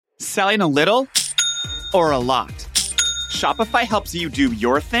Selling a little or a lot? Shopify helps you do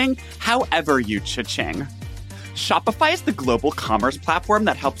your thing however you cha-ching. Shopify is the global commerce platform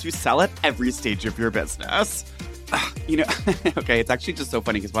that helps you sell at every stage of your business. Okay, it's actually just so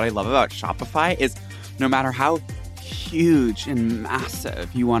funny because what I love about Shopify is no matter how huge and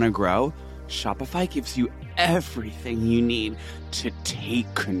massive you want to grow, Shopify gives you everything you need to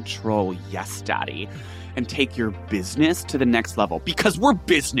take control, yes, daddy, and take your business to the next level because we're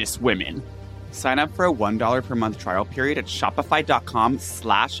business women. Sign up for a $1 per month trial period at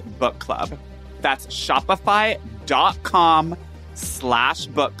shopify.com/book club. That's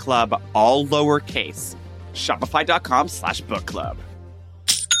shopify.com/book club, all lowercase. Shopify.com/book club.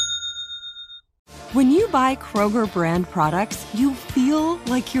 When you buy Kroger brand products, you feel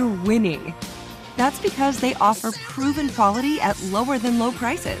like you're winning. That's because they offer proven quality at lower than low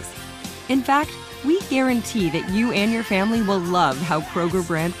prices. In fact, we guarantee that you and your family will love how Kroger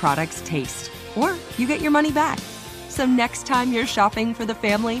brand products taste, or you get your money back. So next time you're shopping for the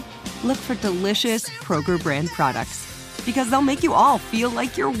family, look for delicious Kroger brand products, because they'll make you all feel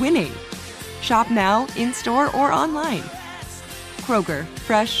like you're winning. Shop now, in-store, or online. Kroger,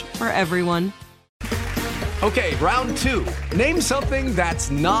 fresh for everyone. Okay, round two. Name something that's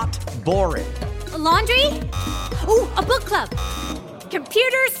not boring. A laundry? Ooh, a book club.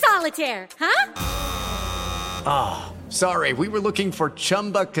 Computer solitaire, huh? Ah, sorry, we were looking for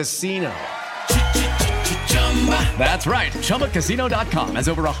Chumba Casino. That's right, ChumbaCasino.com has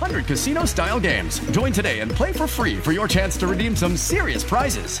over 100 casino-style games. Join today and play for free for your chance to redeem some serious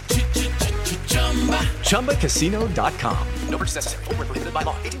prizes. ChumbaCasino.com. No purchase necessary. Void where prohibited by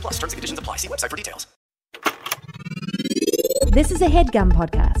law. 18+ terms and conditions apply. See website for details. This is a HeadGum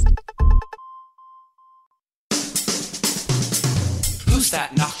podcast. Who's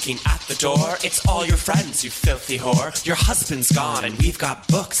that knocking at the door? It's all your friends, you filthy whore. Your husband's gone and we've got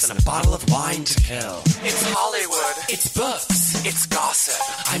books and a bottle of wine to kill. It's Hollywood. It's books. It's gossip.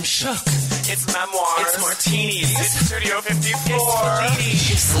 I'm shook. It's memoirs. It's martinis. It's Studio 54.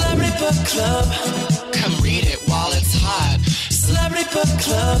 It's Celebrity Book Club. Come read it while it's hot. Celebrity Book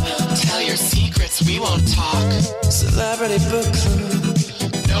Club. Tell your secrets, we won't talk. Celebrity Book Club.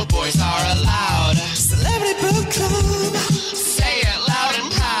 No boys are allowed. Celebrity Book Club. Say it loud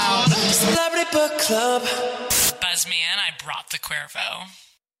and proud. Celebrity Book Club. Buzz me in, I brought the Cuervo.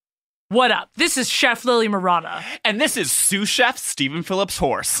 What up? This is Chef Lily Murata. And this is sous chef Stephen Phillips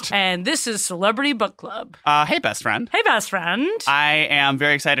Horst. And this is Celebrity Book Club. Hey, best friend. Hey, best friend. I am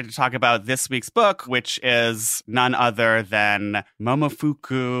very excited to talk about this week's book, which is none other than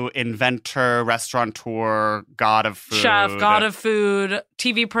Momofuku, inventor, restaurateur, god of food. Chef, god of food,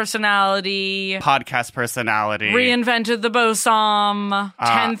 TV personality. Podcast personality. Reinvented the Bosom.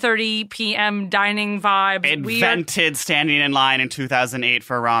 10:30 p.m. dining vibes. Invented standing in line in 2008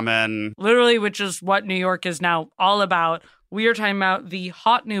 for ramen. Literally, which is what New York is now all about. We are talking about the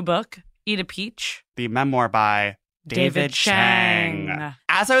hot new book, Eat a Peach. The memoir by David Chang.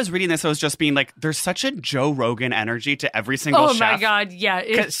 As I was reading this, I was just being like, there's such a Joe Rogan energy to every single chef. Oh my God, yeah.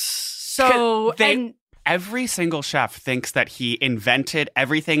 It's so... Every single chef thinks that he invented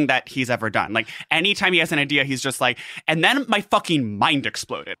everything that he's ever done. Like, anytime he has an idea, he's just like, and then my fucking mind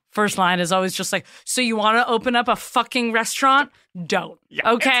exploded. First line is always just like, so you want to open up a fucking restaurant? Don't.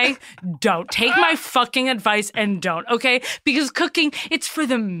 Yeah. Okay? Don't. Take my fucking advice and don't. Okay? Because cooking, it's for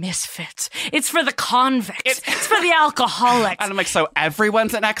the misfits. It's for the convicts. It's for the alcoholics. And I'm like, so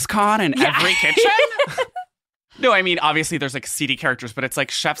everyone's an ex-con in every kitchen? No, I mean, obviously there's like seedy characters, but it's like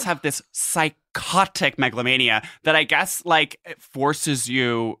chefs have this psychotic megalomania that I guess like it forces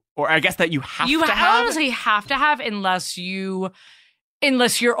you, or I guess that you have to have. You honestly have to have unless you're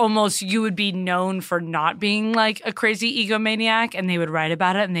almost, you would be known for not being like a crazy egomaniac, and they would write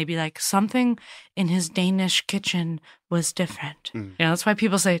about it and they'd be like, something in his Danish kitchen was different. You know, that's why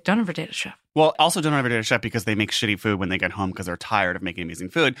people say, don't ever date a chef. Well, also don't ever date a chef because they make shitty food when they get home because they're tired of making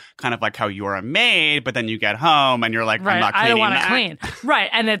amazing food. Kind of like how you're a maid, but then you get home and you're like, right, I'm not cleaning I don't want that. to clean. Right.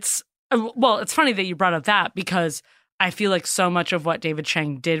 And it's funny that you brought up that because I feel like so much of what David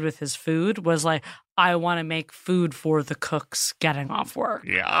Chang did with his food was like, I want to make food for the cooks getting off work.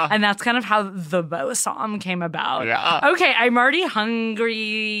 Yeah. And that's kind of how the Bosom came about. Yeah. Okay, I'm already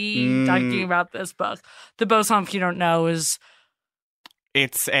hungry talking about this book. The Bosom, if you don't know,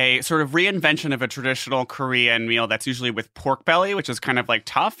 it's a sort of reinvention of a traditional Korean meal that's usually with pork belly, which is kind of like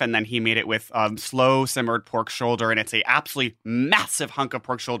tough. And then he made it with slow simmered pork shoulder. And it's a absolutely massive hunk of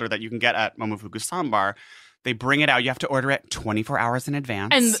pork shoulder that you can get at Momofuku Sambar. They bring it out. You have to order it 24 hours in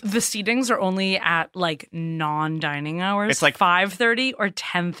advance. And the seatings are only at like non-dining hours. It's like 5:30 or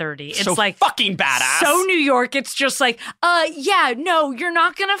 10:30. It's so like fucking badass. So New York, it's just like, yeah, no, you're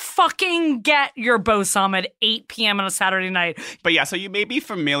not gonna fucking get your bosom at 8 p.m. on a Saturday night. But yeah, so you may be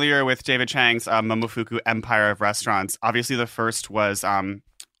familiar with David Chang's Momofuku Empire of Restaurants. Obviously, the first was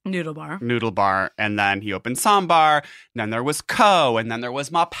Noodle Bar, and then he opened Sambar, and then there was Ko, and then there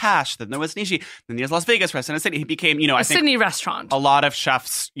was Mapash, then there was Nishi, then he has Las Vegas Restaurant City. He became, I think Sydney restaurant. A lot of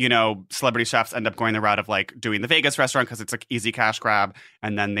chefs, celebrity chefs end up going the route of like doing the Vegas restaurant because it's like easy cash grab,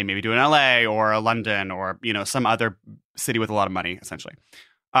 and then they maybe do in LA or London or some other city with a lot of money, essentially.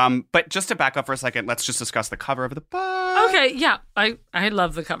 But just to back up for a second, let's just discuss the cover of the book. Okay, yeah, I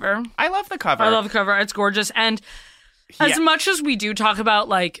love the cover. I love the cover. It's gorgeous, and as much as we do talk about,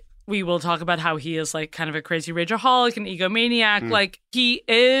 like, we will talk about how he is, like, kind of a crazy rageaholic and egomaniac. Like, he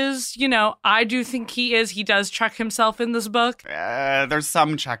is, I do think he is. He does check himself in this book. There's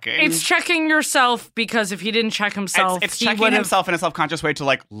some checking. It's checking yourself because if he didn't check himself, it's checking himself in a self-conscious way to,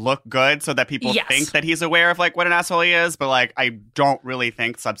 like, look good so that people think that he's aware of, like, what an asshole he is. But, like, I don't really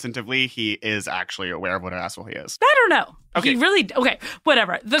think substantively he is actually aware of what an asshole he is. I don't know. Okay. Okay,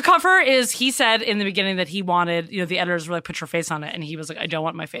 whatever. The cover is, he said in the beginning that he wanted, the editors were like, put your face on it. And he was like, I don't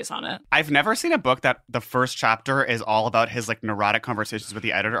want my face on it. I've never seen a book that the first chapter is all about his like neurotic conversations with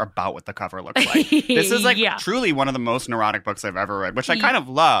the editor about what the cover looks like. This is like truly one of the most neurotic books I've ever read, which I kind of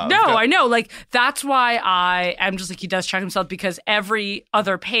love. No, I know. Like, that's why I am just like, he does check himself, because every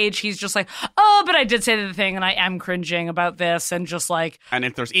other page he's just like, oh, but I did say the thing and I am cringing about this, and just like. And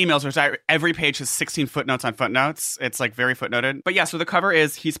if there's emails, every page has 16 footnotes on footnotes. It's like very footnoted. But yeah, so the cover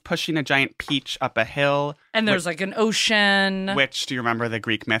is he's pushing a giant peach up a hill. And there's like an ocean. Which, do you remember the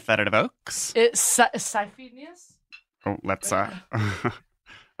Greek myth that it evokes? It's Siphionius? Oh, let's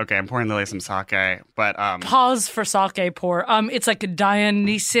okay, I'm pouring Lily some sake, but pause for sake pour. It's like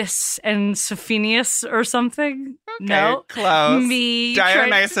Dionysus and Siphionius or something. Okay, no, close.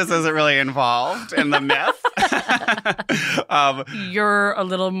 Dionysus isn't really involved in the myth. You're a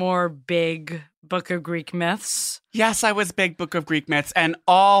little more big Book of Greek Myths. Yes, I was big Book of Greek Myths, and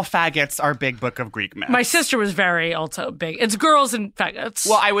all faggots are big Book of Greek Myths. My sister was very also big. It's girls and faggots.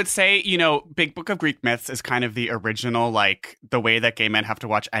 Well, I would say, big Book of Greek Myths is kind of the original, like, the way that gay men have to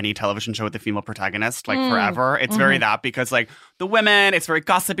watch any television show with a female protagonist, like, forever. It's very that, because, like, the women, it's very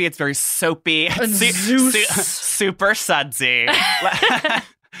gossipy, it's very soapy. Super sudsy.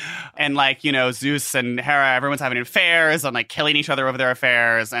 And like, Zeus and Hera, everyone's having affairs and like killing each other over their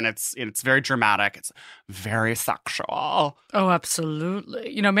affairs. And it's very dramatic. It's very sexual. Oh,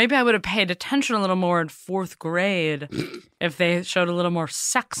 absolutely. Maybe I would have paid attention a little more in 4th grade if they showed a little more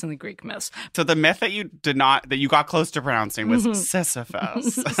sex in the Greek myths. So the myth that you got close to pronouncing was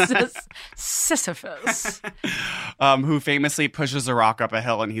Sisyphus. Sisyphus. Who famously pushes a rock up a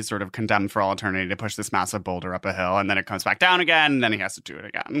hill, and he's sort of condemned for all eternity to push this massive boulder up a hill, and then it comes back down again, and then he has to do it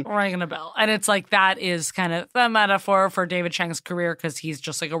again. Ringing a bell. And it's like, that is kind of the metaphor for David Chang's career, because he's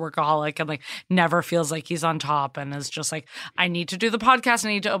just like a workaholic and like never feels like he's on top, and is just like, I need to do the podcast, I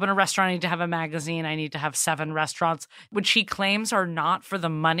need to open a restaurant, I need to have a magazine, I need to have 7 restaurants, which he claims are not for the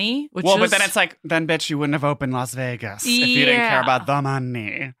money. But then it's like, then bitch, you wouldn't have opened Las Vegas if you didn't care about the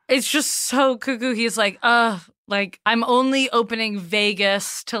money. It's just so cuckoo. He's like, like, I'm only opening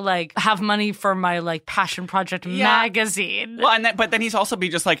Vegas to, like, have money for my, like, passion project magazine. Well, but then he's also be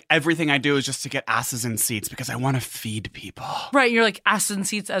just like, everything I do is just to get asses in seats because I want to feed people. Right, you're like, asses in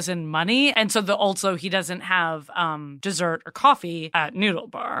seats as in money. And so also he doesn't have dessert or coffee at Noodle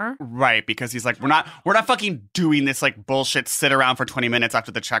Bar. Right, because he's like, we're not fucking doing this, like, bullshit sit around for 20 minutes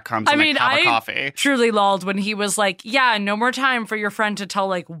after the check comes and have a coffee. Truly lulled when he was like, yeah, no more time for your friend to tell,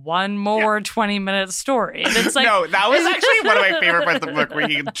 like, one more 20-minute story. And it's like, no, that was actually one of my favorite parts of the book, where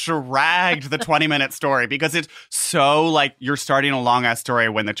he dragged the 20-minute story, because it's so like, you're starting a long ass story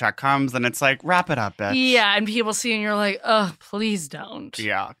when the check comes, and it's like, wrap it up, bitch. Yeah, and people see and you're like, oh, please don't.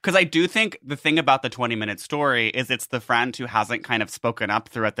 Yeah, because I do think the thing about the 20-minute story is it's the friend who hasn't kind of spoken up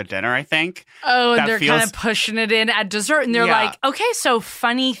throughout the dinner, I think. Oh, and they're kind of pushing it in at dessert, and they're like, okay, so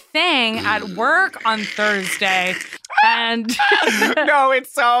funny thing at work on Thursday, and no,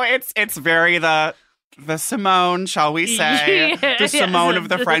 it's very the Simone, shall we say, the Simone of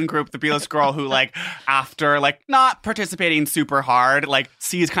the friend group, the B-list girl who, like, after, like, not participating super hard, like,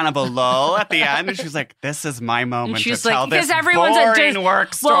 sees kind of a lull at the end, and she's like, this is my moment to tell this boring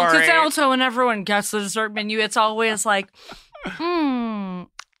work story. Well, because also when everyone gets the dessert menu, it's always like,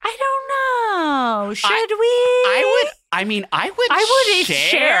 I don't know. Should we? I would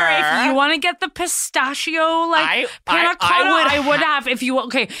share if you want to get the pistachio panna cotta. I would have if you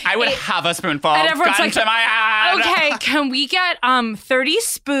okay. I would have a spoonful. And everyone's gun like, to my head. Okay, can we get 30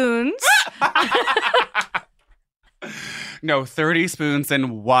 spoons? No, 30 spoons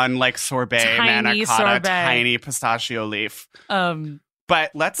and one sorbet manna cotta, sorbet. tiny pistachio leaf.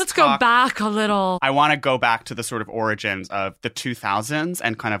 But let's go back a little. I want to go back to the sort of origins of the 2000s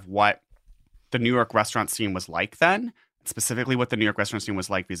and kind of what the New York restaurant scene was like then. Specifically, what the New York restaurant scene was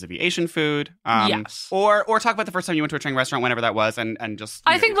like vis-a-vis Asian food. Yes. Or talk about the first time you went to a Chang restaurant, whenever that was, and just.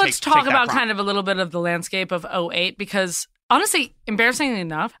 I think let's talk about prompt. kind of a little bit of the landscape of 2008 because honestly, embarrassingly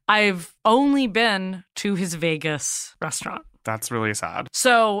enough, I've only been to his Vegas restaurant. That's really sad.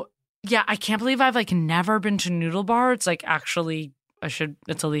 So yeah, I can't believe I've never been to Noodle Bar. It's actually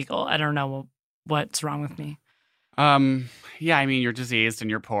it's illegal. I don't know what's wrong with me. Yeah, I mean, you're diseased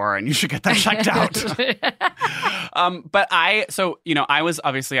and you're poor and you should get that checked out. But I've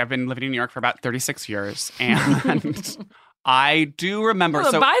been living in New York for about 36 years and I do remember.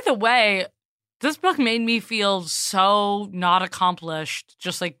 By the way, this book made me feel so not accomplished,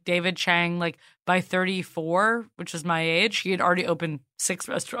 just like David Chang, by 34, which is my age, he had already opened 6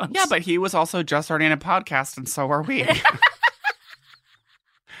 restaurants. Yeah, but he was also just starting a podcast and so are we.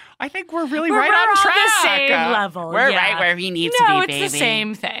 I think we're really right on track. We're on the same level. We're right where we need to be, baby. No, it's the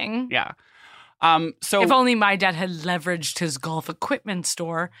same thing. Yeah. So if only my dad had leveraged his golf equipment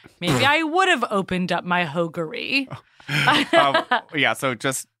store, maybe I would have opened up my hoagery. Yeah, so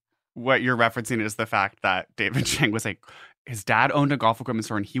just what you're referencing is the fact that David Chang was his dad owned a golf equipment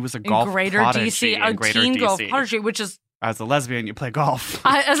store and he was a golf prodigy in Greater DC. Golf prodigy, which is... As a lesbian, you play golf.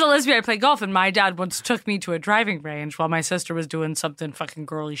 As a lesbian, I play golf, and my dad once took me to a driving range while my sister was doing something fucking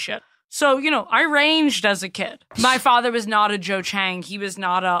girly shit. So, I ranged as a kid. My father was not a Joe Chang. He was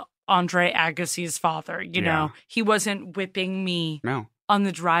not a Andre Agassi's father, you know. He wasn't whipping me on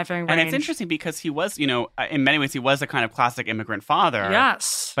the driving range. And it's interesting because he was, in many ways, he was a kind of classic immigrant father.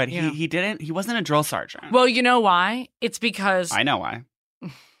 Yes. But he wasn't a drill sergeant. Well, you know why? It's because... I know why.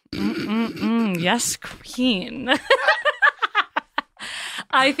 Yes, queen.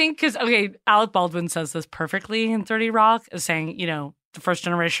 I think because, Alec Baldwin says this perfectly in 30 Rock, is saying, the first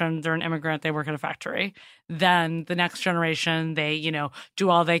generation, they're an immigrant, they work at a factory. Then the next generation, they, do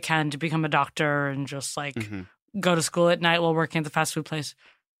all they can to become a doctor and just go to school at night while working at the fast food place.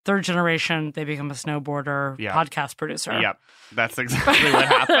 Third generation, they become a snowboarder, podcast producer. Yep. That's exactly what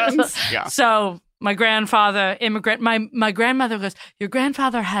happens. Yeah. So my grandfather, immigrant, my grandmother goes, your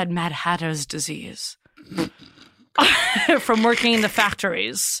grandfather had Mad Hatter's disease. From working in the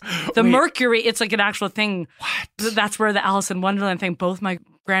factories. The mercury, it's an actual thing. What? That's where the Alice in Wonderland thing, both my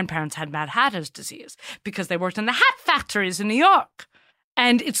grandparents had Mad Hatter's disease because they worked in the hat factories in New York.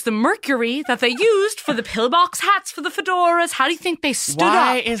 And it's the mercury that they used for the pillbox hats for the fedoras. How do you think they stood up?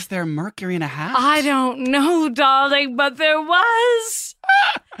 Why is there mercury in a hat? I don't know, darling, but there was.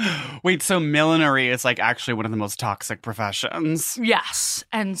 Wait, so millinery is actually one of the most toxic professions? Yes.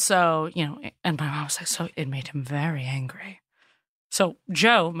 And so, and my mom was so it made him very angry. So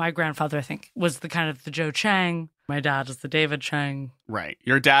Joe, my grandfather, I think, was the kind of the Joe Chang. My dad is the David Chang. Right.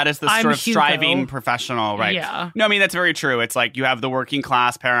 Your dad is the sort of striving professional, right? Yeah. No, I mean, that's very true. It's you have the working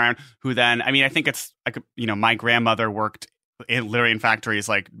class parent who then, I think it's my grandmother worked literally in factories,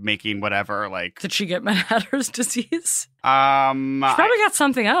 making whatever, Did she get Mad Hatter's disease? She probably got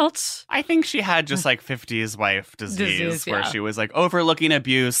something else. I think she had just 50s wife disease where she was overlooking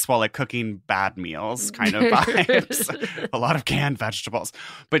abuse while cooking bad meals kind of vibes. A lot of canned vegetables.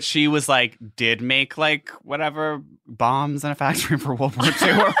 But she was did make whatever bombs in a factory for World War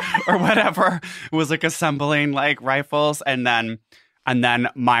II or whatever. It was assembling rifles and then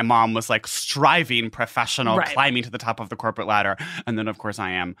my mom was striving professional, climbing to the top of the corporate ladder. And then, of course,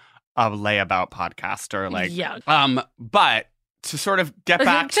 I am a layabout podcaster. But to sort of get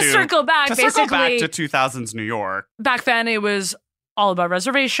back to circle back to 2000s New York. Back then, it was all about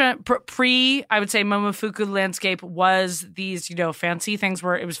reservation. I would say Momofuku landscape was these, fancy things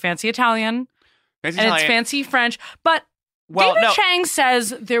where it was fancy Italian. It's fancy French. But David Chang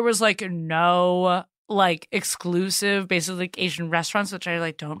says there was no exclusive, basically Asian restaurants, which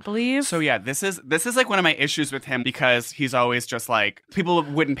I don't believe. So yeah, this is one of my issues with him because he's always just people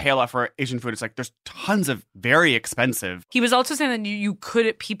wouldn't pay a lot for Asian food. It's there's tons of very expensive. He was also saying that you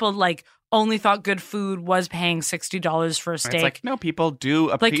could people only thought good food was paying $60 for a steak. It's like, no, people do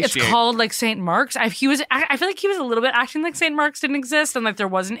appreciate. Like, it's called, like, St. Mark's. I feel like he was a little bit acting like St. Mark's didn't exist and, like, there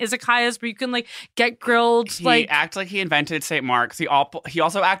wasn't izakayas where you can, like, get grilled. He acted like he invented St. Mark's. He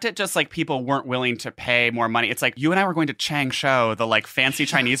also acted just like people weren't willing to pay more money. It's like, you and I were going to Changsho, the, like, fancy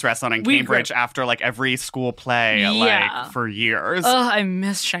Chinese restaurant in Cambridge after, like, every school play, like, for years. Ugh, I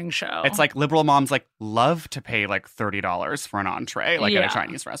miss Changsho. It's like liberal moms, like, love to pay, like, $30 for an entree, like, at a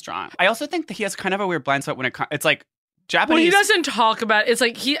Chinese restaurant. I also think that he has kind of a weird blind spot when it's like Japanese. Well, he doesn't talk about it's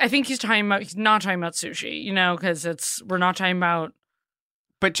like I think he's not talking about sushi, you know, because we're not talking about.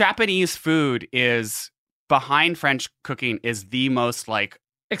 But Japanese food is behind French cooking is the most like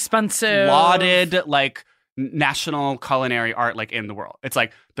expensive, lauded like national culinary art like in the world. It's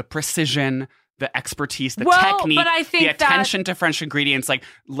like the precision, the expertise, the technique, but I think the attention to French ingredients,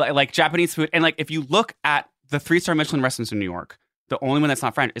 like Japanese food. And like if you look at the 3-star Michelin restaurants in New York, the only one that's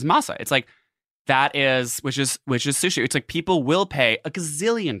not French is Masa. It's like that is which is sushi. It's like people will pay $1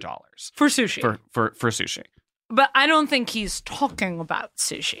 gazillion for sushi. For sushi. But I don't think he's talking about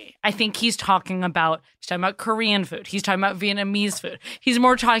sushi. I think he's talking about Korean food. He's talking about Vietnamese food. He's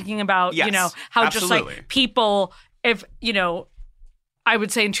more talking about, you know, how absolutely. Just like people, if, you know, I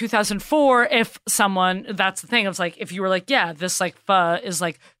would say in 2004, if someone, that's the thing. It's like, if you were like, yeah, this like pho is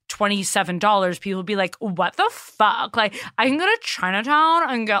like $27, people would be like, what the fuck? Like, I can go to Chinatown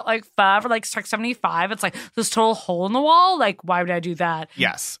and get like pho for like $6.75. It's like this total hole in the wall. Like, why would I do that?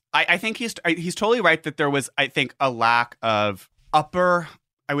 Yes. I think he's totally right that there was, I think, a lack of upper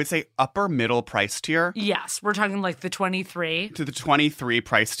middle price tier. Yes. We're talking like the 23. To the 23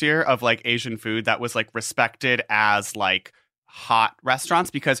 price tier of like Asian food that was like respected as like hot restaurants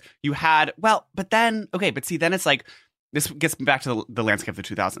because you had, well, but then, okay, but see, then it's like, this gets back to the landscape of the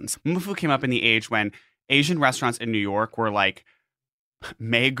 2000s. Mufu came up in the age when Asian restaurants in New York were like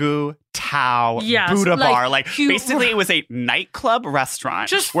Megu, Tao, Buddha Bar. Like basically it was a nightclub restaurant.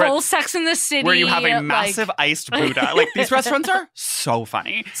 Just full Sex in the City. Where you have a massive iced Buddha. Like these restaurants are so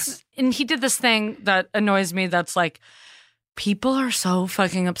funny. And he did this thing that annoys me that's like, people are so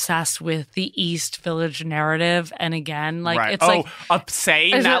fucking obsessed with the East Village narrative. And again, like, it's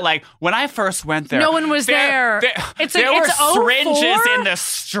saying that, like, when I first went there, no one was there. It's like, there were syringes in the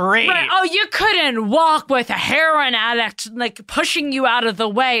street. Right. Oh, you couldn't walk with a heroin addict, like, pushing you out of the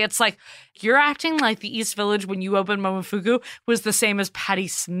way. It's like, you're acting like the East Village when you opened Momofuku was the same as Patti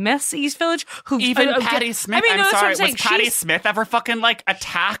Smith's East Village. Patti Smith. I'm sorry. Was Patti Smith ever fucking like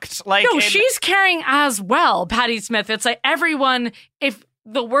attacked? Like, no, she's carrying as well. Patti Smith. It's like everyone. If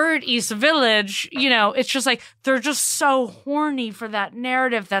the word East Village, you know, it's just like they're just so horny for that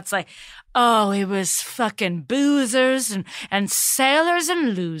narrative. That's like, oh, it was fucking boozers and sailors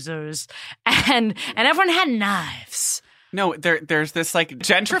and losers, and everyone had knives. No, there's this like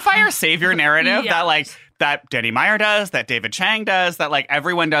gentrifier savior narrative that like that Danny Meyer does, that David Chang does, that like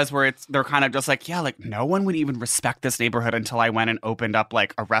everyone does, where they're kind of just like, yeah, like no one would even respect this neighborhood until I went and opened up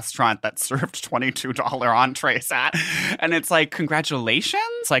like a restaurant that served $22 entrees at, and it's like, congratulations,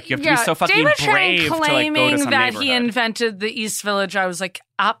 like you have to be so fucking David brave Chang to like go to some that neighborhood. He invented the East Village. I was like,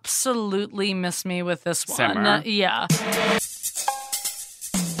 absolutely miss me with this one. Simmer. Yeah.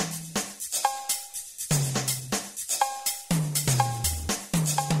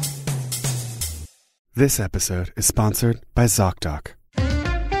 This episode is sponsored by ZocDoc.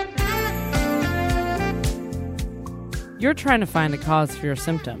 You're trying to find a cause for your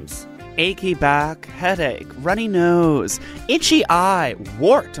symptoms. Achy back, headache, runny nose, itchy eye,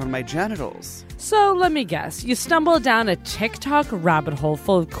 wart on my genitals. So let me guess, you stumbled down a TikTok rabbit hole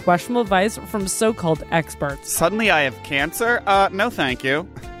full of questionable advice from so-called experts. Suddenly I have cancer? No thank you.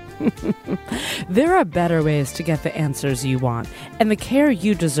 There are better ways to get the answers you want and the care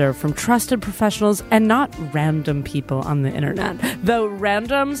you deserve from trusted professionals and not random people on the internet. Though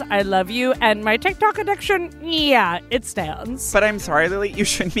randoms, I love you, and my TikTok addiction, yeah, it stands. But I'm sorry, Lily, you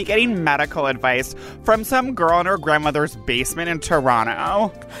shouldn't be getting medical advice from some girl in her grandmother's basement in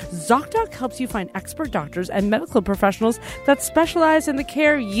Toronto. ZocDoc helps you find expert doctors and medical professionals that specialize in the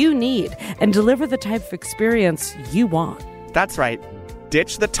care you need and deliver the type of experience you want. That's right.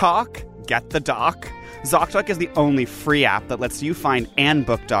 Ditch the talk, get the doc. ZocDoc is the only free app that lets you find and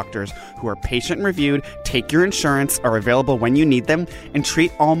book doctors who are patient-reviewed, take your insurance, are available when you need them, and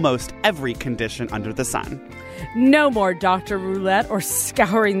treat almost every condition under the sun. No more doctor roulette or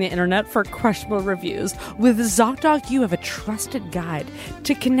scouring the internet for questionable reviews. With ZocDoc, you have a trusted guide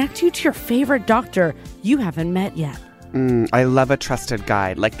to connect you to your favorite doctor you haven't met yet. I love a trusted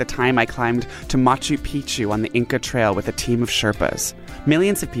guide, like the time I climbed to Machu Picchu on the Inca Trail with a team of Sherpas.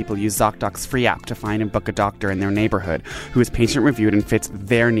 Millions of people use ZocDoc's free app to find and book a doctor in their neighborhood who is patient-reviewed and fits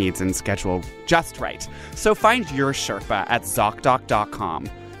their needs and schedule just right. So find your Sherpa at ZocDoc.com.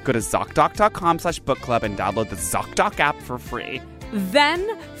 Go to ZocDoc.com/bookclub and download the ZocDoc app for free.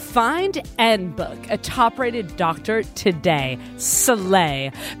 Then find and book a top-rated doctor today.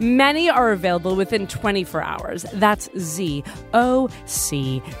 Slay. Many are available within 24 hours. That's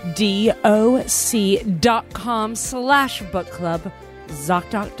ZocDoc.com/book club.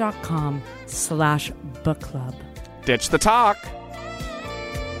 ZocDoc.com/book club. Ditch the talk.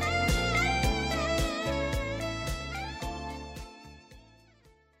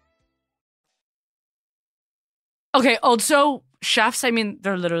 Okay, also, chefs, I mean,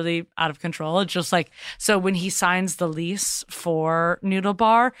 they're literally out of control. It's just like, so when he signs the lease for Noodle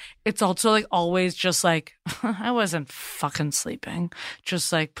Bar, it's also like always just like, I wasn't fucking sleeping.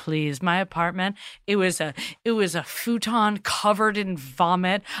 Just like, please, my apartment, it was a futon covered in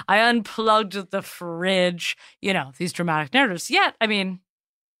vomit. I unplugged the fridge. You know, these dramatic narratives. Yet, I mean,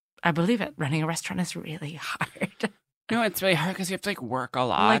 I believe it. Running a restaurant is really hard. No, it's really hard because you have to like work a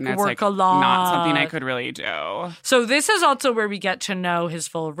lot. Like, and it's a lot. Not something I could really do. So this is also where we get to know his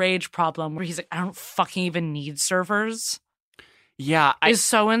full rage problem, where he's like, I don't fucking even need servers. Yeah. Is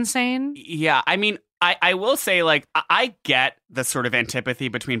so insane. Yeah. I mean, I will say, like, I get the sort of antipathy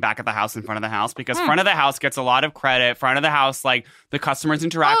between back of the house and front of the house, because front of the house gets a lot of credit. Front of the house, like, the customers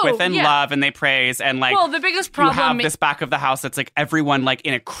interact with and love and they praise. And, like, well, the biggest problem, you have this back of the house that's, like, everyone, like,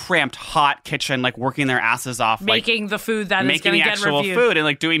 in a cramped, hot kitchen, like, working their asses off. Making the food that is going to get reviewed. Making the actual food and,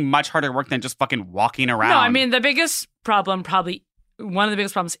 like, doing much harder work than just fucking walking around. No, I mean, the biggest problem probably... One of the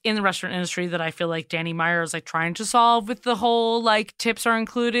biggest problems in the restaurant industry that I feel like Danny Meyer is, like, trying to solve with the whole, like, tips are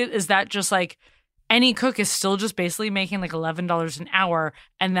included is that just, like, any cook is still just basically making like $11 an hour,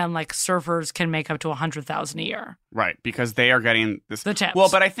 and then like servers can make up to $100,000 a year. Right, because they are getting this the tips. Well,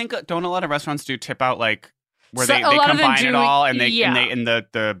 but I think don't a lot of restaurants do tip out like where they combine it all, and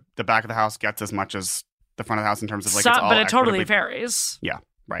the back of the house gets as much as the front of the house in terms of like it's all but it totally varies. Yeah,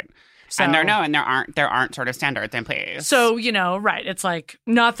 right. So, and there aren't sort of standards in place. So, you know, right. It's like,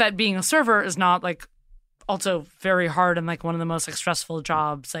 not that being a server is not like also very hard and like one of the most like stressful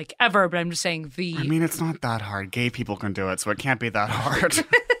jobs like ever, but I'm just saying I mean, it's not that hard. Gay people can do it, so it can't be that hard.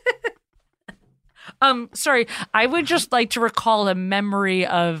 Sorry, I would just like to recall a memory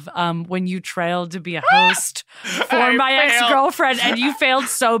of when you trailed to be a host for my ex-girlfriend, and you failed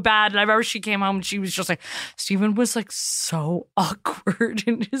so bad. And I remember she came home and she was just like, Stephen was like so awkward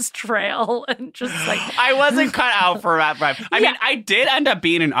in his trail, and just like I wasn't cut out for that. I mean, I did end up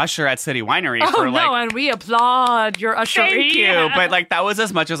being an usher at City Winery. And we applaud your usher. Thank you, but like that was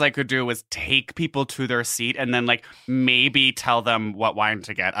as much as I could do, was take people to their seat and then like maybe tell them what wine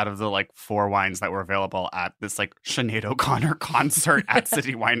to get out of the like 4 wines that were available at this like Sinead O'Connor concert at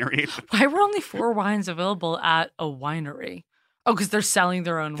City Winery. Why were only 4 wines available at a winery? Oh, because they're selling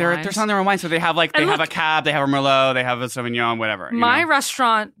their own wines. They're selling their own wines, so they have like have a Cab, they have a Merlot, they have a Sauvignon, whatever. My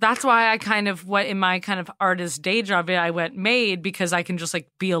restaurant, that's why I kind of went in my kind of artist day job. I went made because I can just like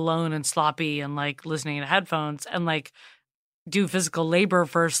be alone and sloppy and like listening to headphones and like do physical labor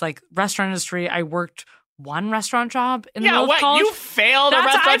versus like restaurant industry. I worked one restaurant job in the middle of college. You failed a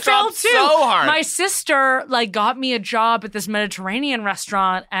restaurant job so hard. My sister like got me a job at this Mediterranean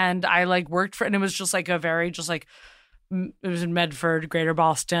restaurant, and I like worked for, and it was just like a very just like, it was in Medford, Greater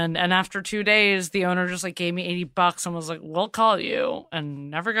Boston, and after 2 days, the owner just like gave me $80 and was like, "We'll call you," and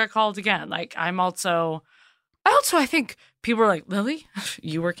never got called again. Like I think people are like, "Lily,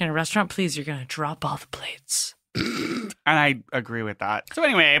 you work in a restaurant, please, you're gonna drop all the plates." And I agree with that. So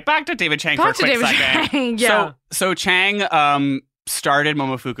anyway, back to David Chang for a quick second. Chang, yeah. So Chang started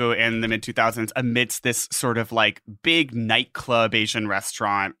Momofuku in the mid-2000s amidst this sort of like big nightclub Asian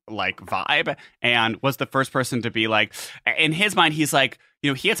restaurant like vibe, and was the first person to be like, in his mind, he's like, you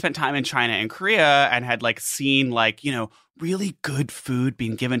know, he had spent time in China and Korea and had like seen like, you know, really good food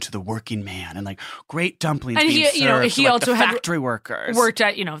being given to the working man and like great dumplings and being served to, like, also the factory workers. Worked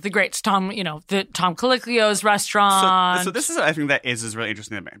at, you know, the great Tom Coliglio's restaurant. So this is, I think that is really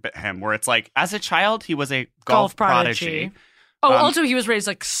interesting about him, where it's like, as a child, he was a golf prodigy. Oh, also he was raised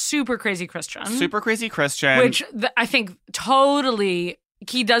like super crazy Christian. Which I think totally,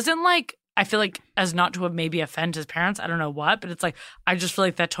 he doesn't like, I feel like, as not to maybe offend his parents, I don't know what, but it's like, I just feel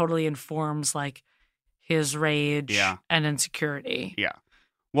like that totally informs like his rage and insecurity. Yeah.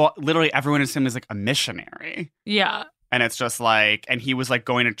 Well, literally everyone in him is like a missionary. Yeah. And it's just like, and he was like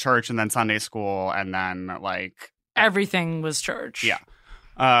going to church and then Sunday school and then like everything was church. Yeah.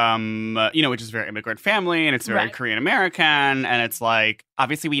 Which is very immigrant family, and it's very Korean American, and it's like,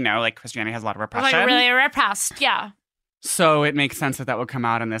 obviously we know like Christianity has a lot of repression. Like really repressed, yeah. So it makes sense that would come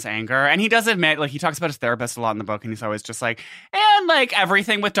out in this anger. And he does admit, like, he talks about his therapist a lot in the book, and he's always just like, and like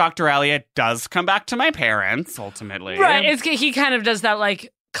everything with Dr. Elliot does come back to my parents, ultimately. Right. He kind of does that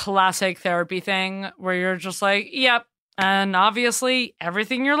like classic therapy thing where you're just like, yep. And obviously,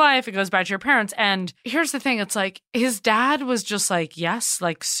 everything in your life, it goes back to your parents. And here's the thing. It's like, his dad was just like, yes.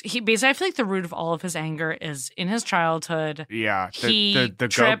 Like, he basically, I feel like the root of all of his anger is in his childhood. Yeah. The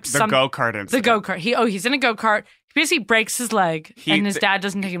go-kart incident. The go-kart. He's in a go-kart. He basically breaks his leg, and his dad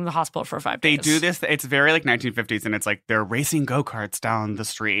doesn't take him to the hospital for 5 days. They do this. It's very like 1950s, and it's like they're racing go-karts down the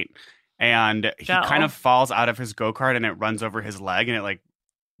street. And he kind of falls out of his go-kart, and it runs over his leg, and it like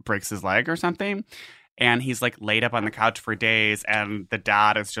breaks his leg or something. And he's like laid up on the couch for days, and the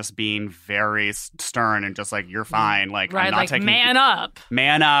dad is just being very stern and just like, you're fine. Like, right, I'm not like, taking man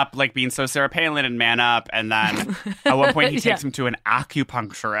up, like being so Sarah Palin and man up. And then at one point he takes him to an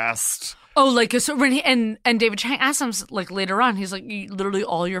acupuncturist. Oh, like, so when and David Chang asks him like later on, he's like, literally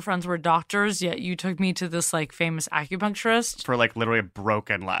all your friends were doctors, yet you took me to this like famous acupuncturist for like literally a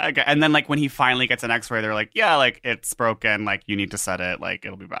broken leg. And then like when he finally gets an X-ray, they're like, yeah, like it's broken, like you need to set it, like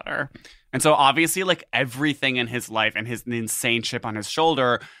it'll be better. And so obviously like everything in his life and the insane chip on his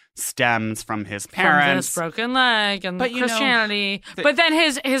shoulder stems from his parents. From this broken leg and Christianity. But then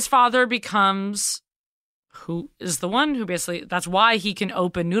his father becomes, who is the one who basically, that's why he can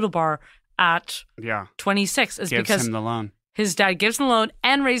open Noodle Bar at 26, is gives because him the loan. His dad gives him the loan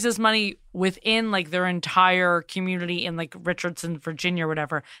and raises money within like their entire community in like Richardson, Virginia or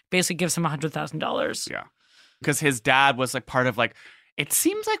whatever, basically gives him $100,000. Yeah. Because his dad was like part of like, it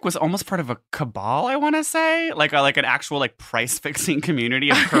seems like was almost part of a cabal, I want to say, like an actual like price fixing community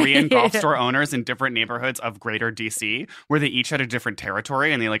of Korean golf store owners in different neighborhoods of Greater DC, where they each had a different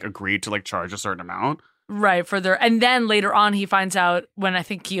territory and they like agreed to like charge a certain amount. Right, and then later on he finds out when I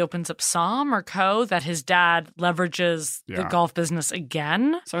think he opens up Som or Co that his dad leverages the golf business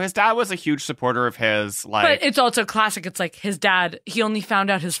again. So his dad was a huge supporter of his, like. But it's also classic. It's like his dad, he only found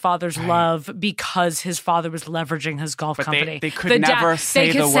out his father's love because his father was leveraging his golf company. They could never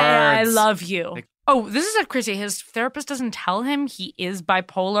say the words. I love you. This is crazy. His therapist doesn't tell him he is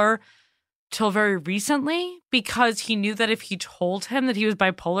bipolar till very recently because he knew that if he told him that he was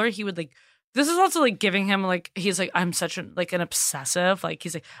bipolar, he would like. This is also like giving him like, he's like, I'm such an obsessive, like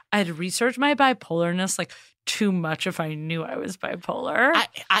he's like, I'd research my bipolarness like too much if I knew I was bipolar.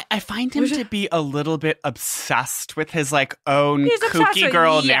 I find him to be a little bit obsessed with his like own kooky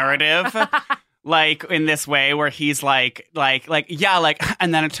girl narrative. Like in this way where he's like,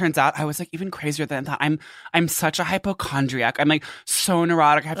 and then it turns out I was like even crazier than that. I'm such a hypochondriac. I'm like so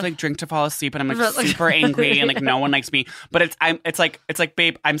neurotic. I have to like drink to fall asleep, and I'm like super angry, and like no one likes me. But it's like,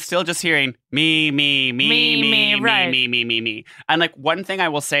 babe, I'm still just hearing me, and like one thing I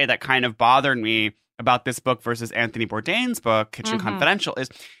will say that kind of bothered me about this book versus Anthony Bourdain's book, Kitchen Confidential, is.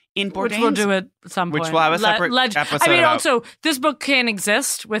 Which we'll do at some point. Which will have a separate episode. I mean, also, this book can't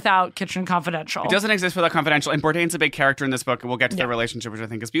exist without Kitchen Confidential. It doesn't exist without Confidential. And Bourdain's a big character in this book, and we'll get to their relationship, which I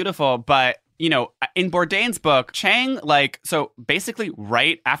think is beautiful. But, you know, in Bourdain's book, Chang, like, so basically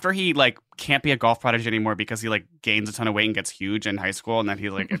right after he, like, can't be a golf prodigy anymore because he, like, gains a ton of weight and gets huge in high school, and then he,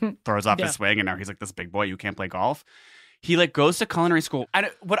 like, throws off his swing, and now he's, like, this big boy who can't play golf. He, like, goes to culinary school.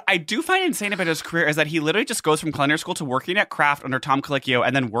 And what I do find insane about his career is that he literally just goes from culinary school to working at Kraft under Tom Colicchio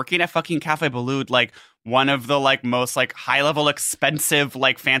and then working at fucking Cafe Boulud, like, one of the, like, most, like, high-level, expensive,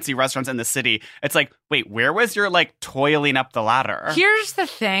 like, fancy restaurants in the city. It's like, wait, where was your, like, toiling up the ladder? Here's the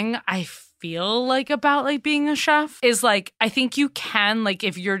thing I feel like about, like, being a chef is, like, I think you can, like,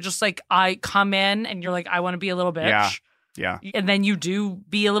 if you're just, like, I come in and you're like, I want to be a little bitch. Yeah. And then you do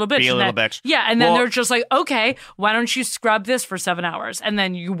be a little bitch. Bitch. Yeah. And then they're just like, okay, why don't you scrub this for 7 hours? And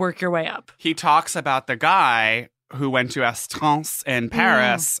then you work your way up. He talks about the guy who went to Astance in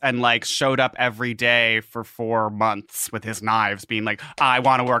Paris and like showed up every day for 4 months with his knives being like, I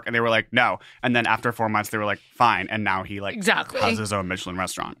want to work. And they were like, no. And then after 4 months, they were like, fine. And now he like has his own Michelin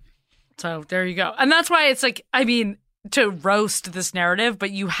restaurant. So there you go. And that's why it's like, I mean, to roast this narrative, but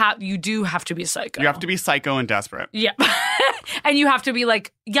you do have to be psycho. You have to be psycho and desperate. Yeah. And you have to be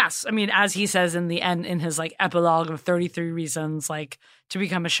like, yes. I mean, as he says in the end, in his like epilogue of 33 reasons, like to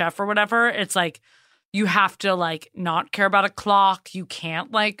become a chef or whatever, it's like, you have to like not care about a clock. You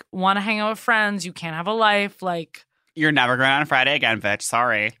can't like want to hang out with friends. You can't have a life. Like, You're never going on Friday again, bitch.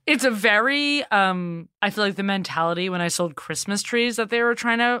 Sorry. It's a very, I feel like the mentality when I sold Christmas trees that they were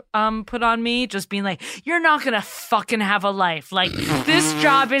trying to put on me, just being like, you're not going to fucking have a life. Like, this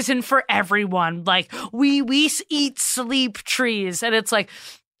job isn't for everyone. Like, we eat, sleep trees. And it's like,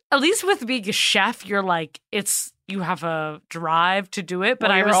 at least with being a chef, you're like, you have a drive to do it. But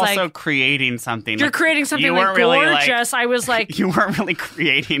well, I was also like, creating something. You're creating something like gorgeous. I was like, you weren't really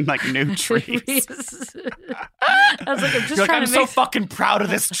creating like new trees. I was like, I'm just trying I'm to so fucking proud of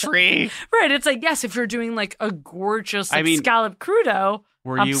this tree. Right. It's like, yes, if you're doing like a gorgeous scallop crudo,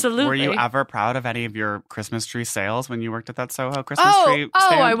 absolutely. Were you ever proud of any of your Christmas tree sales when you worked at that Soho Christmas tree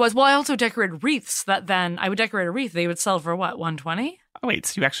stand? I was. Well, I also decorated wreaths that then I would decorate a wreath. They would sell for what, $120? Oh, wait,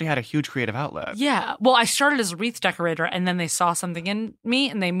 so you actually had a huge creative outlet. Yeah. Well, I started as a wreath decorator and then they saw something in me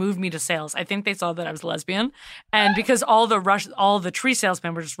and they moved me to sales. I think they saw that I was lesbian. And because all the tree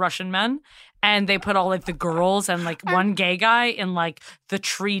salesmen were just Russian men and they put all like the girls and like one gay guy in like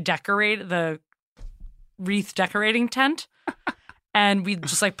the wreath decorating tent. And we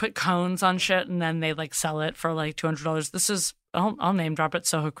just like put cones on shit and then they like sell it for like $200. This is, I'll name drop it,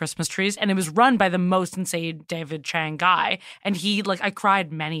 Soho Christmas Trees. And it was run by the most insane David Chang guy. And he, like, I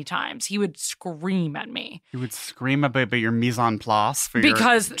cried many times. He would scream at me. You would scream about your mise en place for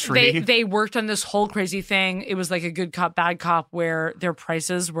because your tree? they worked on this whole crazy thing. It was like a good cop, bad cop where their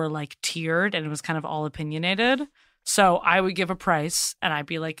prices were like tiered and it was kind of all opinionated. So I would give a price and I'd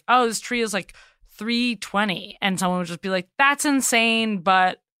be like, oh, this tree is like $320, and someone would just be like, that's insane,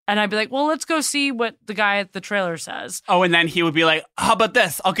 and I'd be like, well, let's go see what the guy at the trailer says. Oh, and then he would be like, how about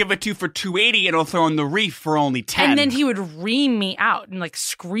this? I'll give it to you for $280 and I'll throw in the wreath for only $10. And then he would ream me out and like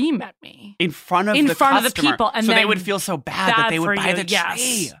scream at me. In front of the people. And so then they would feel so bad that they would buy the tree.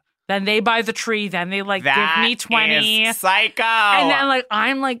 Yes. Then they buy the tree. Then they like give me $20. Is psycho. And then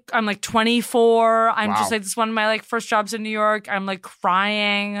I'm like 24. I'm Wow. just like, this is one of my like first jobs in New York. I'm like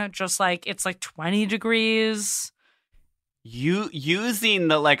crying. Just like it's like 20 degrees. You using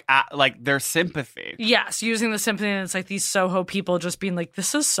the like their sympathy. Yes, using the sympathy, and it's like these Soho people just being like,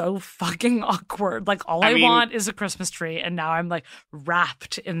 this is so fucking awkward. Like all I want is a Christmas tree, and now I'm like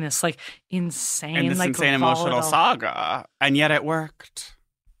wrapped in this like insane emotional saga, and yet it worked.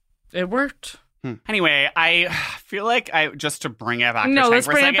 It worked. Anyway, I feel like just to bring it back. No, to let's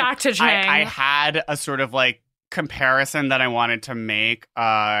Chang bring for a it second, back to Chang. I had a sort of like comparison that I wanted to make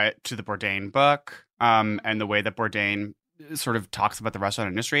to the Bourdain book, and the way that Bourdain sort of talks about the restaurant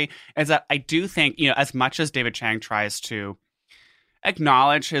industry is that I do think, as much as David Chang tries to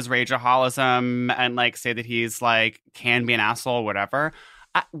acknowledge his rageaholism and like say that he's like can be an asshole or whatever,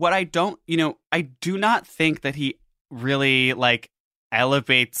 I do not think that he really like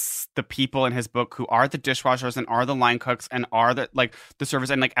elevates the people in his book who are the dishwashers and are the line cooks and are the like the servers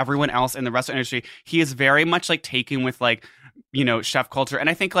and like everyone else in the restaurant industry. He is very much like taken with like, chef culture. And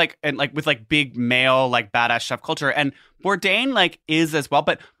I think like, and like with like big male, like badass chef culture, and Bourdain like is as well.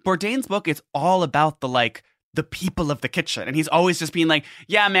 But Bourdain's book is all about the people of the kitchen. And he's always just being like,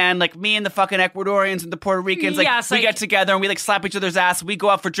 yeah, man, like me and the fucking Ecuadorians and the Puerto Ricans, like we get together and we like slap each other's ass. We go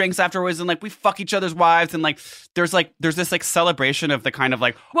out for drinks afterwards and like we fuck each other's wives. And like there's this like celebration of the kind of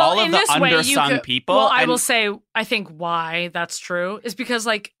like all of the undersung people. Well, I will say, I think why that's true is because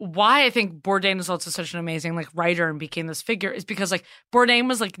like why I think Bourdain is also such an amazing like writer and became this figure is because like Bourdain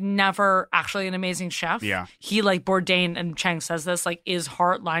was like never actually an amazing chef. Yeah. He like Bourdain, and Chang says this, like is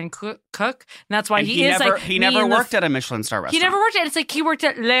heartline cook. And that's why he is never, like he never worked at a Michelin star restaurant. He never worked at it's like he worked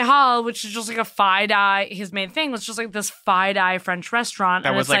at Le Halles, which is just like a fide-eye. His main thing was just like this fide-eye French restaurant.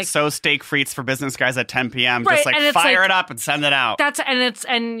 That was like so steak frites for business guys at 10 p.m. Right, just like fire it up and send it out.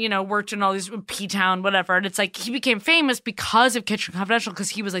 Worked in all these P-Town, whatever. And it's like he became famous because of Kitchen Confidential because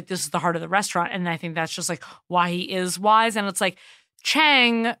he was like, this is the heart of the restaurant. And I think that's just like why he is wise. And it's like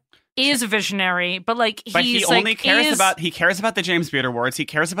Chang is a visionary, but he only cares about the James Beard Awards. He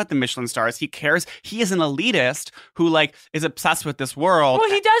cares about the Michelin stars. He is an elitist who like is obsessed with this world. Well,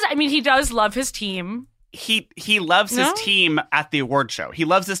 he does. I mean, he does love his team. He loves his team at the award show. He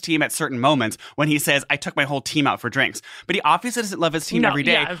loves his team at certain moments when he says, I took my whole team out for drinks. But he obviously doesn't love his team every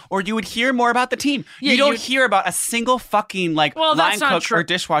day. Yeah. Or you would hear more about the team. Yeah, you don't hear about a single fucking line cook or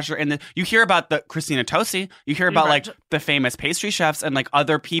dishwasher. You hear about the Christina Tosi. You hear about like the famous pastry chefs and like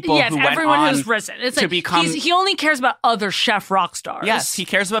other people who went on who's risen. It's to like become. He only cares about other chef rock stars. Yes, he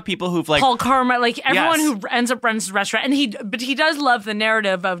cares about people who've like Paul Karma, like everyone who ends up runs the restaurant. But he does love the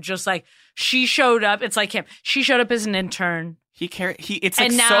narrative of just like she showed up. It's like him. She showed up as an intern. It's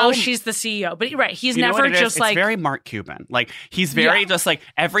and like now so, she's the CEO. But right, he's you know never what it is? just like it's very Mark Cuban. Like he's very just like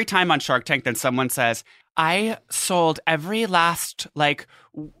every time on Shark Tank, then someone says, "I sold every last like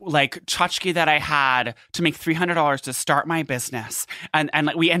tchotchke that I had to make $300 to start my business, and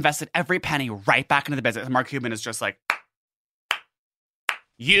like we invested every penny right back into the business." And Mark Cuban is just like,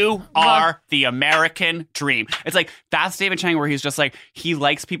 "You are the American dream." It's like, that's David Chang, where he's just like, he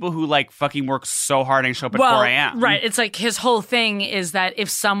likes people who like fucking work so hard and show up at 4 a.m. Right. It's like his whole thing is that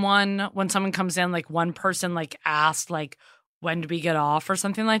when someone comes in, like one person like asked like, when do we get off or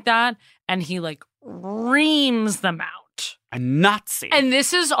something like that? And he like reams them out. A Nazi. And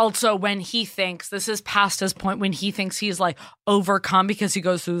this is also when he thinks, this is past his point, when he thinks he's like overcome because he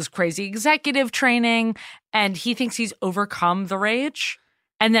goes through this crazy executive training and he thinks he's overcome the rage.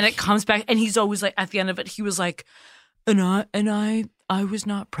 And then it comes back, and he's always like, at the end of it, he was like, and I was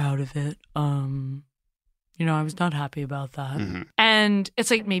not proud of it. I was not happy about that. Mm-hmm. And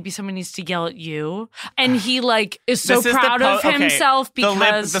it's like, maybe someone needs to yell at you. And he like is so proud of himself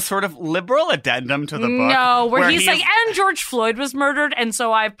because the sort of liberal addendum to the book. No, where he's like, and George Floyd was murdered, and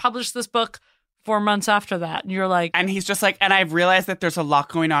so I've published this book 4 months after that. And you're like... And he's just like, and I've realized that there's a lot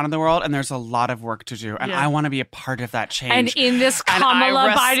going on in the world and there's a lot of work to do. And I want to be a part of that change. And in this Kamala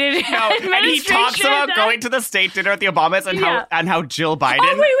Biden administration... And he talks about going to the state dinner at the Obamas and how Jill Biden...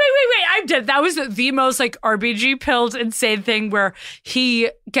 Oh, wait. I did. That was the most like RBG pilled insane thing where he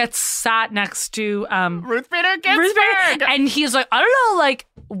gets sat next to... Ruth Bader Ginsburg. And he's like, I don't know like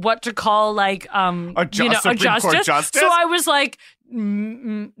what to call like... a Supreme Court justice? So I was like...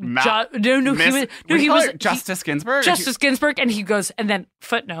 Justice Ginsburg. Justice Ginsburg, and he goes, and then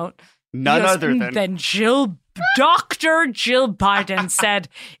footnote. None other than Dr. Jill Biden said,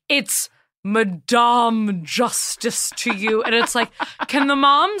 "It's Madame Justice to you," and it's like, can the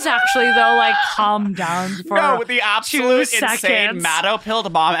moms actually though like calm down for the absolute 2 insane seconds?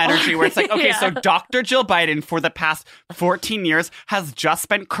 Matto-pilled mom energy where it's like, okay, so Dr. Jill Biden for the past 14 years has just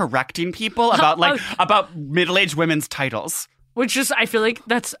been correcting people about middle-aged women's titles. Which is, I feel like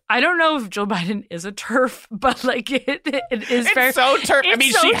I don't know if Jill Biden is a TERF, but like it is very. It's so TERF. I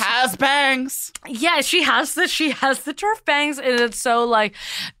mean, she has bangs. Yeah, she has the TERF bangs, and it's so like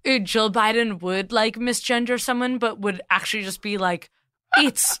Jill Biden would like misgender someone, but would actually just be like,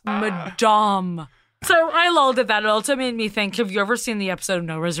 it's Madame. So I lulled at that. It also made me think, have you ever seen the episode of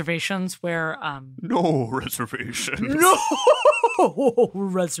No Reservations where... No Reservations. No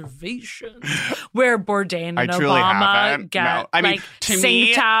Reservations. Where Bourdain and Obama get no. I mean, to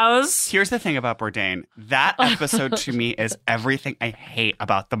me, Tsingtaos. Here's the thing about Bourdain. That episode to me is everything I hate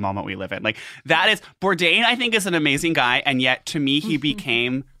about the moment we live in. Like, that is... Bourdain, I think, is an amazing guy, and yet to me, he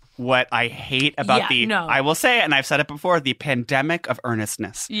became... what I hate about I will say it, and I've said it before, the pandemic of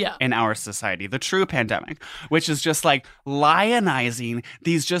earnestness in our society, the true pandemic, which is just like lionizing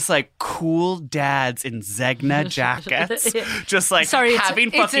these just like cool dads in Zegna jackets, just like having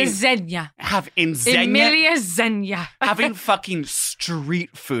it's a Xenia. Emilia Xenia. having fucking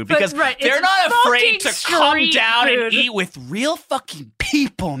street food because they're not afraid to come down and eat with real fucking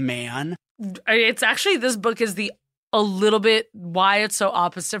people, man. It's actually, this book is a little bit why it's so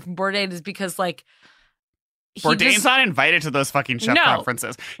opposite from Bourdain is because like Bourdain's not invited to those fucking chef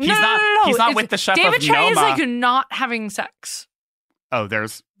conferences. He's not with the chef David of Noma. Chang is like not having sex. Oh,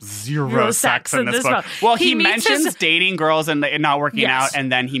 there's zero sex in this book. Well, he mentions dating girls and not working out, and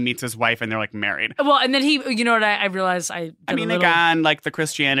then he meets his wife, and they're like married. Well, and then you know what I realized again, like the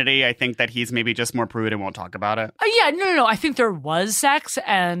Christianity, I think that he's maybe just more prude and won't talk about it. No. I think there was sex,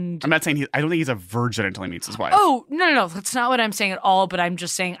 and I'm not saying I don't think he's a virgin until he meets his wife. Oh, no. That's not what I'm saying at all, but I'm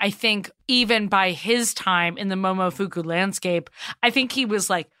just saying I think even by his time in the Momofuku landscape, I think he was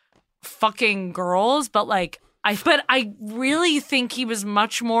like fucking girls, but like I really think he was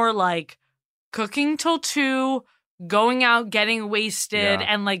much more like cooking till 2, going out, getting wasted,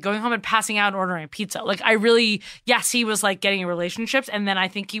 and like going home and passing out and ordering a pizza. Like he was like getting in relationships, and then I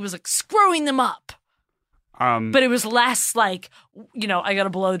think he was like screwing them up. But it was less like, I got a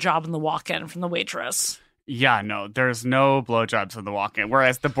blowjob in the walk-in from the waitress. Yeah, no, there's no blowjobs in the walk-in.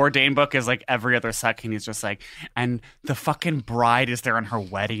 Whereas the Bourdain book is like every other second, he's just like, and the fucking bride is there on her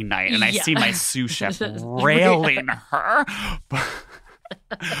wedding night, and I see my sous chef railing her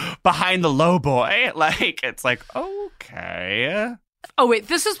behind the low boy. Like, it's like, okay. Oh, wait,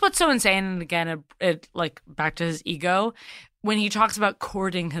 this is what's so insane. And again, it like back to his ego. When he talks about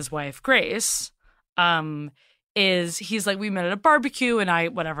courting his wife, Grace, he's like, we met at a barbecue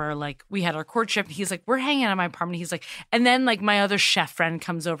and we had our courtship. And he's like, we're hanging out at my apartment. He's like, and then like my other chef friend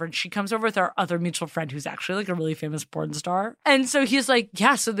comes over and she comes over with our other mutual friend who's actually like a really famous porn star. And so he's like,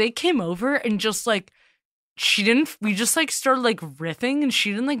 yeah, so they came over and just like we just like started like riffing and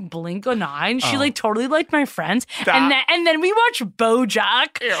she didn't like blink an eye and she like totally liked my friends. And then we watched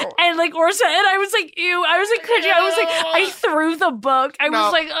BoJack and like Orsa and I was like, ew, I was like cringing. I was like, I threw the book. I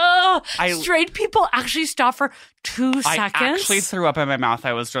was like, oh, straight people actually stop for 2 seconds. I actually threw up in my mouth.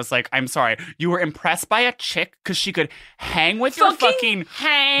 I was just like, I'm sorry. You were impressed by a chick because she could hang with your fucking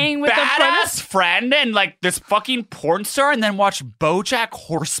hang with badass friend and like this fucking porn star and then watch BoJack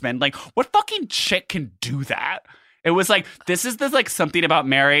Horseman. Like, what fucking chick can do that? It was like, this is like something about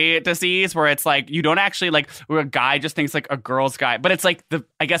Mary disease where it's like, you don't actually like, where a guy just thinks like a girl's guy, but it's like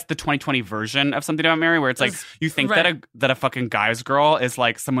I guess the 2020 version of something about Mary where it's like, you think that a fucking guy's girl is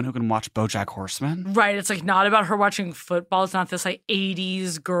like someone who can watch BoJack Horseman. Right. It's like not about her watching football. It's not this like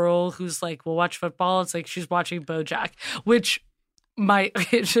 80s girl who's like, will watch football. It's like, she's watching BoJack, which my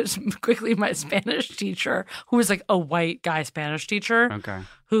Spanish teacher, who was like a white guy Spanish teacher,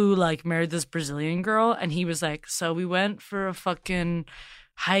 who like married this Brazilian girl, and he was like, so we went for a fucking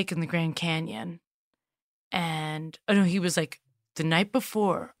hike in the Grand Canyon, and he was like, the night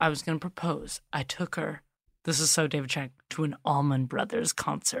before I was gonna propose, I took her, this is so David Chang, to an Allman Brothers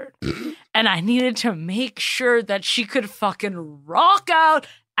concert, and I needed to make sure that she could fucking rock out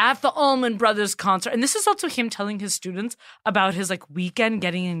at the Allman Brothers concert. And this is also him telling his students about his like weekend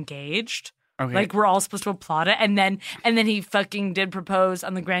getting engaged. Okay. Like we're all supposed to applaud it. And then he fucking did propose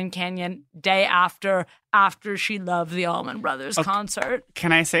on the Grand Canyon day after she loved the Allman Brothers concert.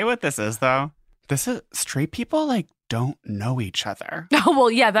 Can I say what this is though? This is straight people like don't know each other. Oh, well,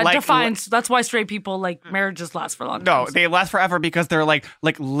 yeah, that defines, that's why straight people, like, marriages last for a long time. No, they last forever because they're like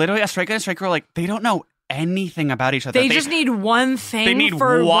literally a straight guy and a straight girl, like, they don't know anything about each other. They just need one thing. They need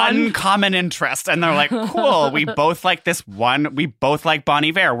for one common interest. And they're like, cool, we both like this one. We both like Bon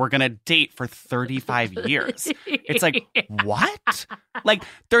Iver. We're going to date for 35 years. It's like, what? Like,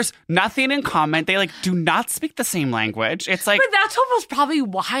 there's nothing in common. They like do not speak the same language. It's like, but that's almost probably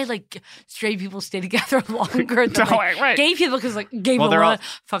why like straight people stay together longer than like, gay people, because like gay people want to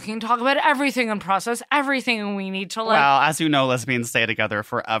fucking talk about everything and process everything, and we need to like. Well, as you know, lesbians stay together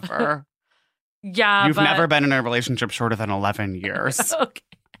forever. Yeah, You've never been in a relationship shorter than 11 years. Okay.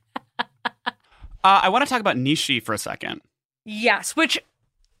 I want to talk about Nishi for a second. Yes, which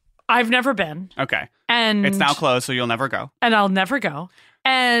I've never been. Okay. And it's now closed, so you'll never go. And I'll never go.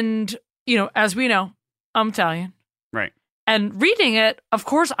 And, you know, as we know, I'm Italian. Right. And reading it, of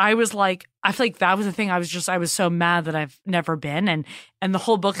course, I was like, I feel like that was the thing. I was so mad that I've never been. And the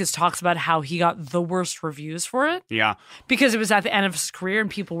whole book talks about how he got the worst reviews for it. Yeah. Because it was at the end of his career and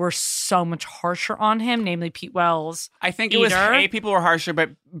people were so much harsher on him, namely Pete Wells. I think it was A, people were harsher,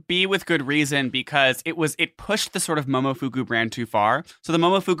 but B, with good reason, because it pushed the sort of Momofuku brand too far. So the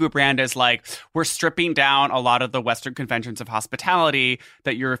Momofuku brand is like, we're stripping down a lot of the Western conventions of hospitality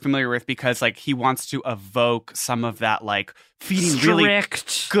that you're familiar with, because like he wants to evoke some of that like feeding really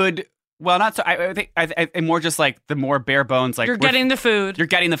good. Well, not so. I think I'm more just like the more bare bones. Like you're getting the food. You're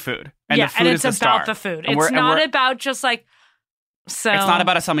getting the food, and yeah, the food and is it's the about star. the food. It's not about just like. So it's not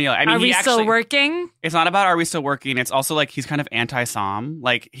about a sommelier. I mean, are we still working? It's not about are we still working. It's also like he's kind of anti-som.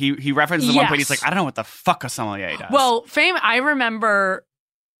 Like he references at one point. He's like, I don't know what the fuck a sommelier does. Well, I remember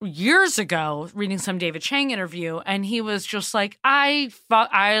years ago reading some David Chang interview, and he was just like, I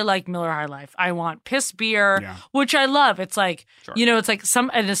like Miller High Life. I want piss beer, which I love. It's like, you know, it's like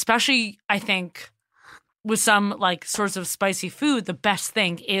and especially I think with some like sorts of spicy food, the best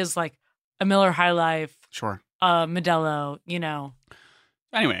thing is like a Miller High Life. Sure. Modelo, you know.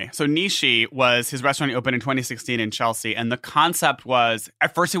 Anyway, so Nishi was his restaurant. He opened in 2016 in Chelsea, and the concept was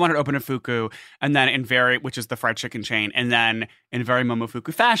at first he wanted to open a Fuku, and then which is the fried chicken chain, and then in very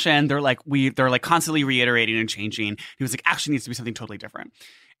Momofuku fashion, they're like constantly reiterating and changing. He was like, actually needs to be something totally different.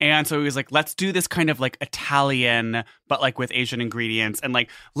 And so he was like, let's do this kind of like Italian, but like with Asian ingredients. And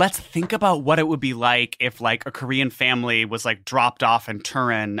like, let's think about what it would be like if like a Korean family was like dropped off in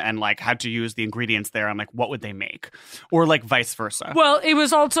Turin and like had to use the ingredients there. And like, what would they make? Or like vice versa. Well, it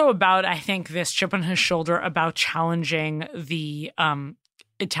was also about, I think, this chip on his shoulder about challenging the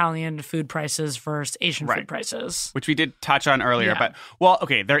Italian food prices versus Asian food prices. Which we did touch on earlier. But, well,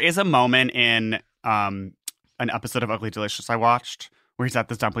 okay, there is a moment in an episode of Ugly Delicious I watched where he's at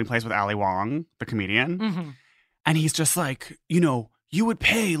this dumpling place with Ali Wong, the comedian. Mm-hmm. And he's just like, you know, you would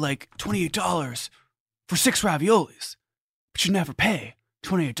pay like $28 for 6 raviolis, but you never pay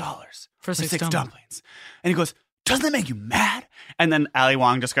 $28 for 6 dumplings. And he goes, doesn't that make you mad? And then Ali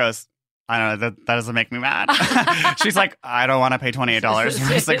Wong just goes, I don't know, that doesn't make me mad. She's like, I don't want to pay $28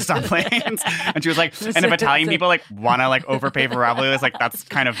 for 6 dumplings. And she was like, and if Italian people like want to like overpay for ravioli, it's like, that's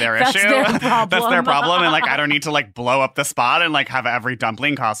kind of their issue. That's their problem. And like, I don't need to like blow up the spot and like have every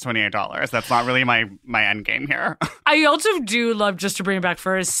dumpling cost $28. That's not really my end game here. I also do love, just to bring it back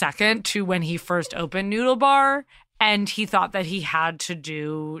for a second, to when he first opened Noodle Bar. And he thought that he had to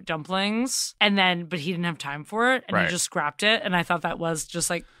do dumplings but he didn't have time for it. And he just scrapped it. And I thought that was just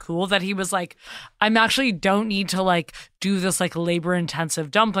like cool that he was like, I'm actually don't need to like do this like labor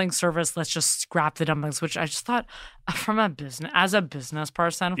intensive dumpling service. Let's just scrap the dumplings, which I just thought as a business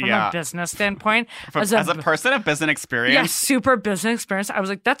person, from a business standpoint, as a person of business experience. Yeah, super business experience. I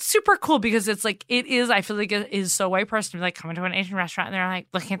was like, that's super cool because it's like, I feel like it is so white person to be like coming to an Asian restaurant and they're like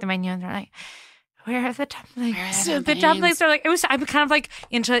looking at the menu and they're like, where are the dumplings? The dumplings are like, I'm kind of like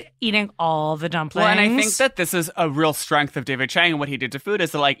into eating all the dumplings. Well, and I think that this is a real strength of David Chang and what he did to food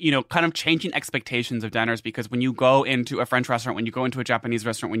is to like, kind of changing expectations of diners, because when you go into a French restaurant, when you go into a Japanese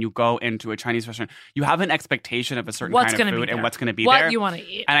restaurant, when you go into a Chinese restaurant, you have an expectation of a certain kind of food and what's going to be there. What you want to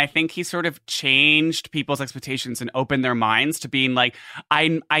eat. And I think he sort of changed people's expectations and opened their minds to being like,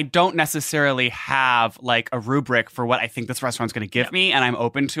 I don't necessarily have like a rubric for what I think this restaurant's going to give me, and I'm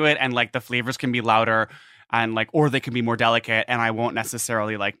open to it, and like the flavors can be louder and like, or they can be more delicate, and I won't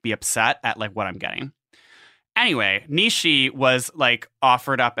necessarily like be upset at like what I'm getting. Anyway, Nishi was like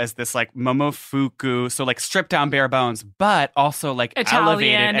offered up as this like momofuku, so like stripped down bare bones, but also like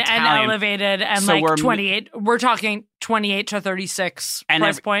Italian and so like 28. We're talking 28 to 36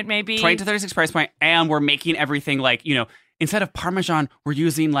 price point, maybe 20 to 36 price point, and we're making everything like instead of Parmesan, we're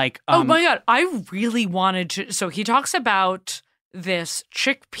using like oh my god, I really wanted to. So he talks about this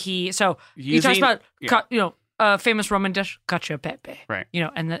chickpea. So he talks about a famous Roman dish, cacio e pepe, right?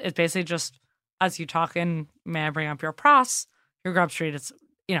 And it's basically just as you talk in, may I bring up your pras, your grub street. It's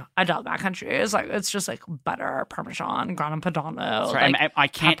adult backcountry. It's just like butter, Parmesan, Grana Padano. Sorry, like, I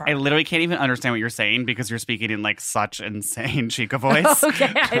can't. pepper. I literally can't even understand what you're saying because you're speaking in like such insane Chica voice.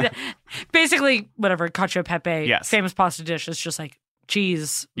 Okay, basically whatever cacio e pepe. Yes. Famous pasta dish is just like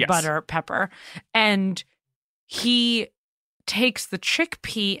cheese, yes. butter, pepper, and he takes the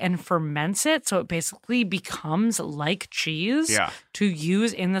chickpea and ferments it so it basically becomes like cheese to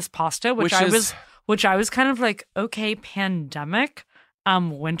use in this pasta, which I was kind of like, okay, pandemic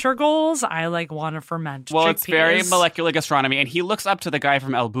winter goals, I like want to ferment well chickpeas. It's very molecular gastronomy, and he looks up to the guy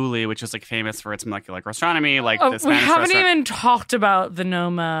from El Bulli, which is like famous for its molecular gastronomy, like the Spanish we haven't restaurant. even talked about the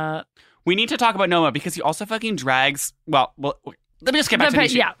Noma. We need to talk about Noma because he also fucking drags well let me just get back to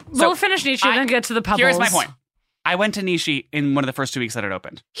Nishi. Yeah, so we'll finish Nishi and then get to the pebbles. Here's my point. I went to Nishi in one of the first 2 weeks that it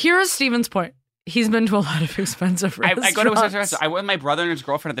opened. Here's Steven's point. He's been to a lot of expensive restaurants. I go to a restaurant. I went with my brother and his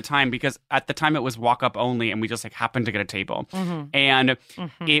girlfriend at the time because at the time it was walk up only, and we just like happened to get a table. Mm-hmm. And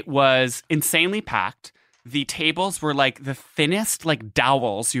it was insanely packed. The tables were like the thinnest like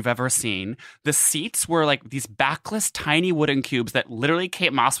dowels you've ever seen. The seats were like these backless tiny wooden cubes that literally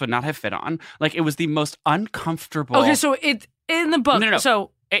Kate Moss would not have fit on. Like it was the most uncomfortable. Okay, so it in the book. No.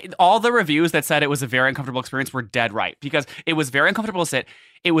 So all the reviews that said it was a very uncomfortable experience were dead right because it was very uncomfortable to sit.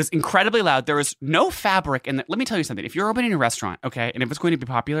 It was incredibly loud. There was no fabric in the. Let me tell you something. If you're opening a restaurant, okay, and if it's going to be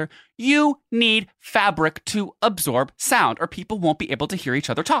popular, you need fabric to absorb sound or people won't be able to hear each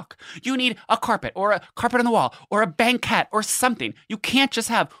other talk. You need a carpet or a carpet on the wall or a banquette or something. You can't just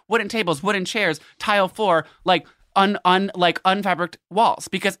have wooden tables, wooden chairs, tile floor, like unfabricated walls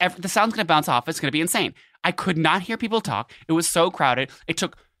because the sound's going to bounce off. It's going to be insane. I could not hear people talk. It was so crowded. It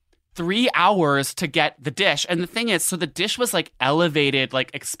took 3 hours to get the dish. And the thing is, so the dish was like elevated, like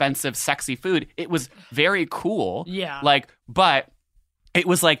expensive, sexy food. It was very cool. Yeah. But it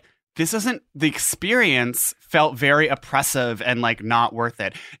was like, this isn't, the experience felt very oppressive and like not worth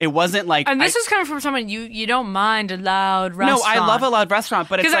it. It wasn't like. And this is coming from someone you don't mind a loud restaurant. No, I love a loud restaurant,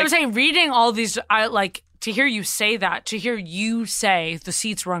 but it's like. Because I was saying, reading all these, to hear you say that, to hear you say the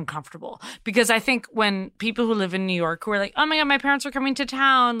seats were uncomfortable. Because I think when people who live in New York who are like, oh my God, my parents are coming to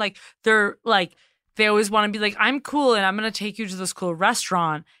town, like, they're like, they always want to be like, I'm cool and I'm going to take you to this cool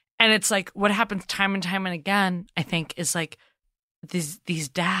restaurant. And it's like, what happens time and time and again, I think, is like, these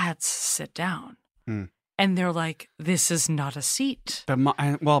dads sit down. And they're like, this is not a seat.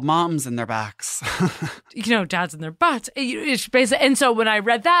 Moms in their backs. Dads in their butts. It's basically, and so when I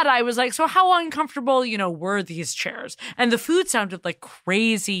read that, I was like, so how uncomfortable, were these chairs? And the food sounded like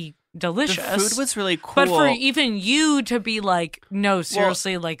crazy delicious. The food was really cool. But for even you to be like, no,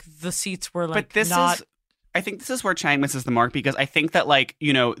 seriously, like the seats were like I think this is where Chang misses the mark because I think that, like,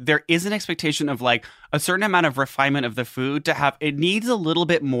 you know, there is an expectation of, like, a certain amount of refinement of the food to have, it needs a little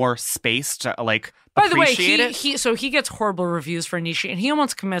bit more space to, like, By the way, appreciate it. he gets horrible reviews for Nishi, and he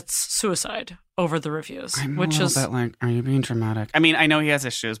almost commits suicide over the reviews, I'm which a is little bit like, are you being dramatic? I mean, I know he has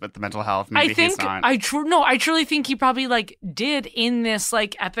issues with the mental health. Maybe he's not. I truly think he probably like did in this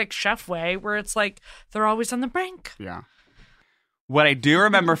like epic chef way where it's like they're always on the brink. Yeah. What I do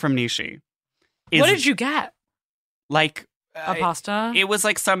remember from Nishi is What did you get? like A pasta? It was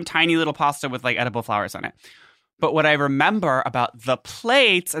like some tiny little pasta with like edible flowers on it. But what I remember about the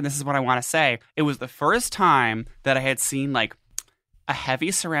plates, and this is what I want to say, it was the first time that I had seen like a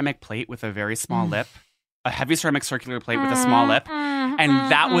heavy ceramic plate with a very small lip, a heavy ceramic circular plate with a small lip. And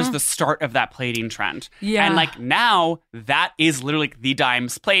that was the start of that plating trend. Yeah. And like now that is literally the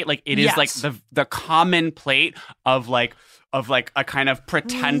Dimes plate. Like it is like the common plate of like a kind of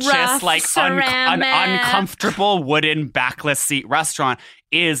pretentious, Rough like ceramic. uncomfortable wooden backless seat restaurant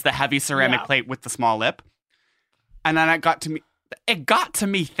is the heavy ceramic plate with the small lip. And then it got to me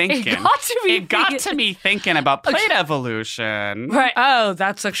thinking. It got to me thinking about plate evolution. Right. Oh,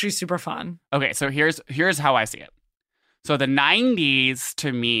 that's actually super fun. Okay, so here's how I see it. So the 90s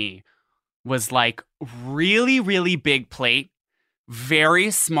to me was like really, really big plate, very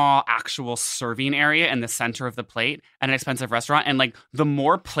small actual serving area in the center of the plate at an expensive restaurant. And like the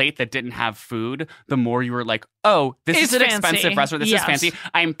more plate that didn't have food, the more you were like, oh, this is an expensive restaurant. This is fancy.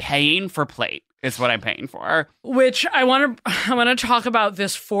 I'm paying for plate. Is what I'm paying for. Which I want to talk about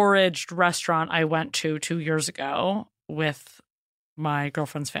this foraged restaurant I went to 2 years ago with my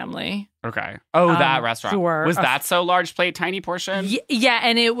girlfriend's family. Okay. Oh, that restaurant. Was that so large plate, tiny portion? Yeah,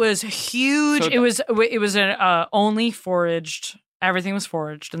 and it was huge. So it was an only foraged. Everything was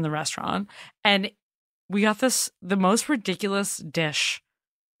foraged in the restaurant, and we got the most ridiculous dish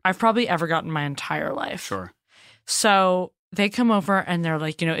I've probably ever gotten in my entire life. Sure. So they come over and they're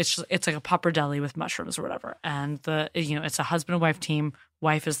like, you know, it's like a pappardelle with mushrooms or whatever. And it's a husband and wife team.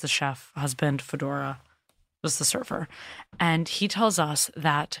 Wife is the chef, husband, fedora, was the server. And he tells us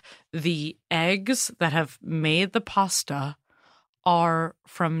that the eggs that have made the pasta are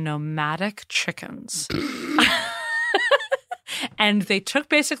from nomadic chickens. And they took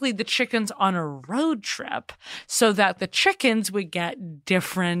basically the chickens on a road trip so that the chickens would get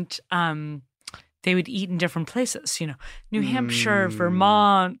different they would eat in different places, you know, New Hampshire,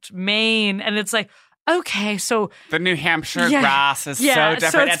 Vermont, Maine. And it's like, okay, so the New Hampshire grass is so different.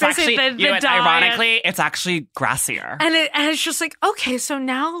 So it's actually, the ironically, it's actually grassier. And it's just like, okay, so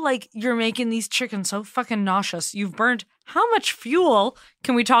now like you're making these chickens so fucking nauseous. You've burned how much fuel?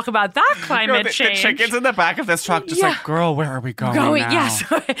 Can we talk about that climate change? The chickens in the back of this truck just like, girl, where are we going now? Yes.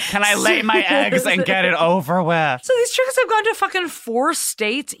 Can I lay my eggs and get it over with? So these chickens have gone to fucking 4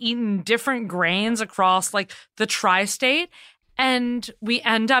 states, eating different grains across like the tri-state. And we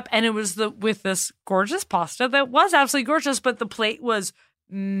end up, and it was with this gorgeous pasta that was absolutely gorgeous, but the plate was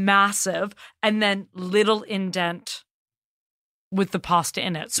massive and then little indent with the pasta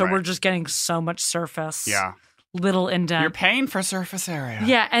in it. So we're just getting so much surface. Yeah. Little indent. You're paying for surface area.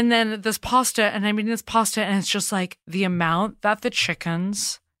 Yeah. And then this pasta, and it's just like the amount that the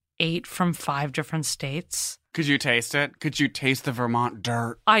chickens ate from 5 different states. Could you taste it? Could you taste the Vermont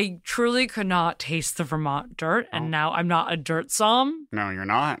dirt? I truly could not taste the Vermont dirt, and now I'm not a dirt som. No, you're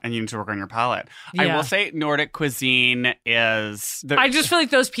not, and you need to work on your palate. Yeah. I will say Nordic cuisine is... I just feel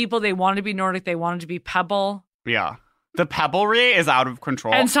like those people, they wanted to be Nordic, they wanted to be Pebble. Yeah. The pebblery is out of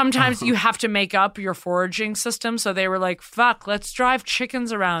control. And sometimes you have to make up your foraging system, so they were like, fuck, let's drive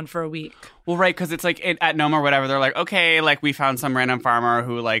chickens around for a week. Well, right, because it's like at Noma or whatever, they're like, okay, like we found some random farmer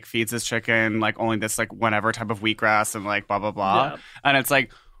who like feeds his chicken like only this like whatever type of wheatgrass and like blah, blah, blah. Yeah. And it's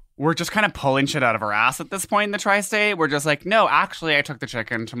like, we're just kind of pulling shit out of our ass at this point in the tri-state. We're just like, no, actually, I took the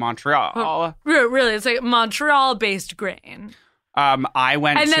chicken to Montreal. Really, it's like Montreal-based grain. I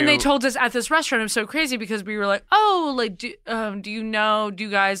went and to... then they told us at this restaurant, it was so crazy because we were like, oh, like, do you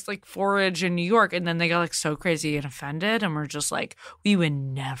guys like forage in New York? And then they got like so crazy and offended. And we're just like, we would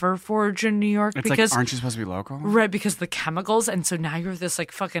never forage in New York. It's because, like, aren't you supposed to be local? Right, because the chemicals. And so now you're this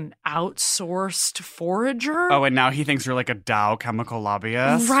like fucking outsourced forager. Oh, and now he thinks you're like a Dow chemical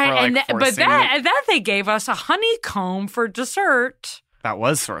lobbyist. Right, for, like, but then they gave us a honeycomb for dessert. That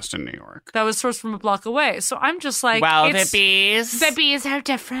was sourced in New York. That was sourced from a block away. So I'm just like, well, the bees. The bees are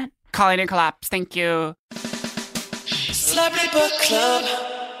different. Calling it collapse. Thank you. Celebrity Book Club.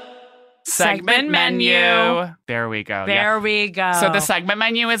 Segment menu. There we go. There we go. So the segment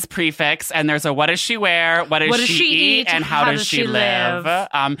menu is prefix, and there's a what does she wear, what does she eat, and how does she live?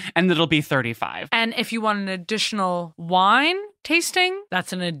 And it'll be 35. And if you want an additional wine, tasting,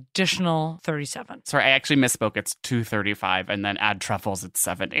 that's an additional $37. Sorry, I actually misspoke. It's $235, and then add truffles, it's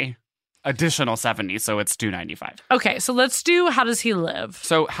 $70. Additional $70, so it's $295. Okay, so let's do How Does He Live?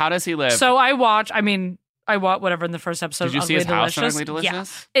 So how does he live? So I watched whatever in the first episode. Did you of see his Ugly house in Delicious. Ugly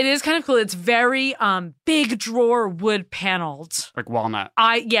Delicious? Yeah, it is kind of cool. It's very big drawer wood paneled. Like walnut.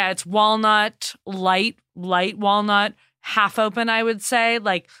 It's walnut, light walnut, half open, I would say.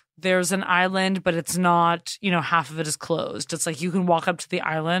 Like there's an island, but it's not, half of it is closed. It's like you can walk up to the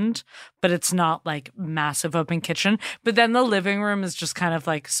island, but it's not like massive open kitchen. But then the living room is just kind of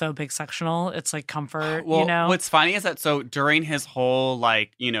like so big sectional. It's like comfort, Well, what's funny is that so during his whole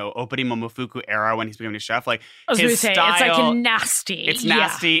opening Momofuku era when he's becoming a chef, like I was his gonna say, style, it's like nasty. It's Yeah.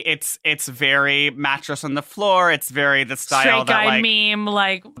 nasty. It's very mattress on the floor. It's very the style Straight that guy like meme,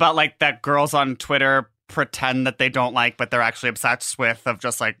 like but like that girls on Twitter pretend that they don't like, but they're actually obsessed with of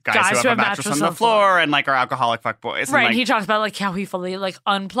just like guys who have a mattress on the floor and like are alcoholic fuckboys. Right, And, and he talks about like how he fully like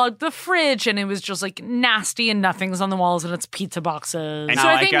unplugged the fridge and it was just like nasty and nothing's on the walls and it's pizza boxes. And So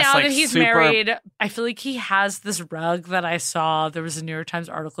now, I think I guess, now like, that he's super- married, I feel like he has this rug that I saw. There was a New York Times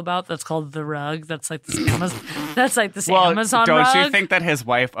article about that's called The Rug. That's like this Amazon don't rug. you think that his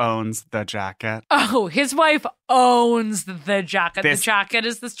wife owns the jacket? Oh, his wife owns the jacket. This- The jacket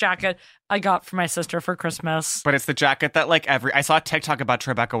is this jacket I got for my sister for Christmas. But it's the jacket that like I saw a TikTok about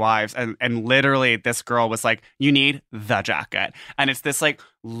Tribeca Wives and literally this girl was like, you need the jacket. And it's this like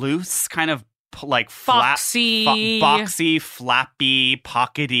loose kind of like boxy, flappy,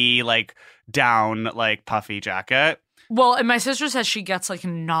 pockety, like down, like puffy jacket. Well, and my sister says she gets like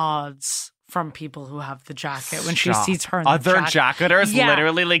nods from people who have the jacket when she Stop. sees her in the Other jacket. jacketers Yeah.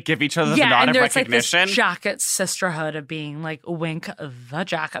 literally like give each other the Yeah, nod and of there's recognition. like this jacket sisterhood of being like wink the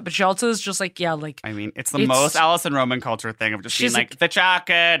jacket, but she also is just like I mean, it's the most Alison Roman culture thing of just being she's like the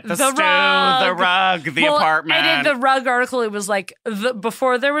jacket, the stew, rug. the rug, the Well, apartment. And in the rug article, it was like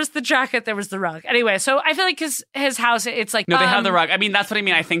before there was the jacket, there was the rug. Anyway, so I feel like his house, it's like No, they have the rug. I mean, that's what I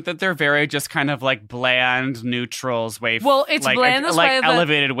mean. I think that they're very just kind of like bland neutrals Well, it's like, bland this like way that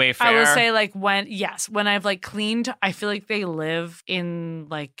elevated wayfare. I will say like when I've like cleaned, I feel like they live in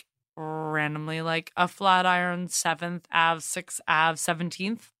like randomly like a Flatiron 7th Ave, 6th Ave,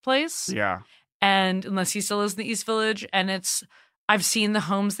 17th place. Yeah. And unless he still lives in the East Village, and I've seen the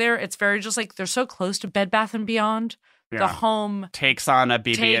homes there. It's very just like they're so close to Bed Bath & Beyond. Yeah. The home takes on a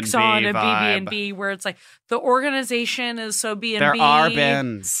BB&B BB&B where it's like the organization is so B&B. There are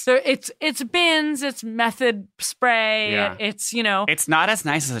bins. So it's bins, it's method spray, Yeah. it's It's not as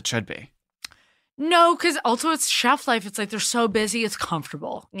nice as it should be. No, because also it's chef life. It's like they're so busy, it's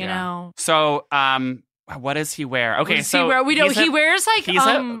comfortable, you know. So, what does he wear? Okay, What does so he wear? He wears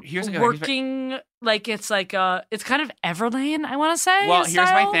like working like it's like it's kind of Everlane, I want to say. Well, his here's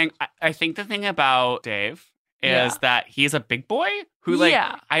style. my thing. I think the thing about Dave is Yeah. that he's a big boy who like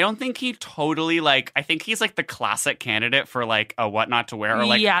Yeah. I don't think he totally like I think he's like the classic candidate for like a what not to wear or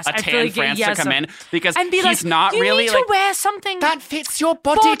like Yes, a I feel tan like, France yes, to come in because and be he's like, not you really need like to wear something that fits your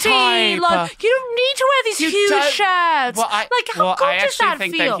body type. Like, you don't need to wear these huge shirts. Well, like how good I does actually that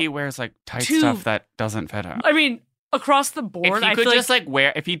think feel? that he wears like tight Too- stuff that doesn't fit him. I mean, across the board, If he I could feel just like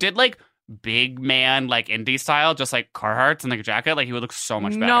wear, if he did like big man like indie style, just like Carhartts and like a jacket, like he would look so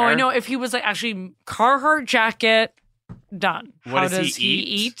much better. No, I know. If he was like actually Carhartt jacket, done. What How does he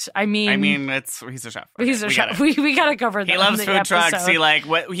eat? I mean, he's a chef. he's a we chef. gotta- We gotta cover that. He loves in food the trucks. episode. He like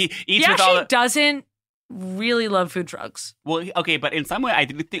what he eats He with all actually the. doesn't really love food trucks. Well, okay, but in some way, I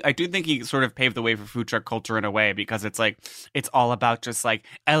do think he sort of paved the way for food truck culture in a way because it's like it's all about just like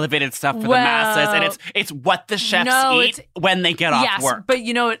elevated stuff for the masses, and it's what the chefs eat when they get off work. But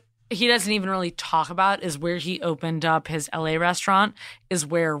you know what he doesn't even really talk about is where he opened up his LA restaurant is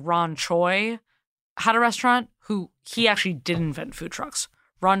where Ron Choi had a restaurant who he actually did invent food trucks.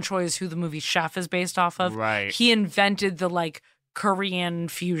 Ron Choi is who the movie Chef is based off of. Right. He invented the like Korean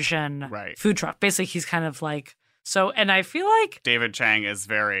fusion food truck. Basically, he's kind of like so, and I feel like David Chang is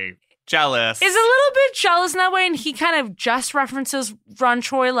very jealous. is a little bit jealous in that way, and he kind of just references Ron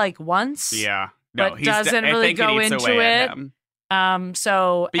Choi like once. Yeah. No, but doesn't I really think go it eats into away at it. him.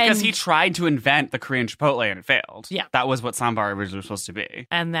 So Because and- he tried to invent the Korean Chipotle and it failed. Yeah. That was what sambar originally was supposed to be.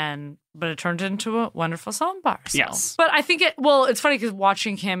 And then, but it turned into a wonderful sambar. So. Yes. But I think it's funny because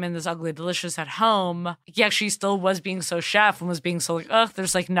watching him in this Ugly Delicious at home, he actually still was being so chef and was being so like, ugh,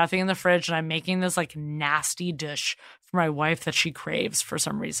 there's like nothing in the fridge and I'm making this like nasty dish for my wife that she craves for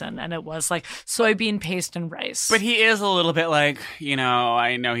some reason. And it was like soybean paste and rice. But he is a little bit like,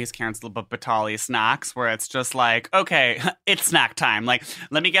 I know he's canceled, but Batali snacks where it's just like, okay, it's snack time. Like,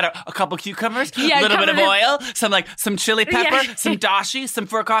 let me get a couple cucumbers, a little bit of oil, some chili pepper, some dashi, some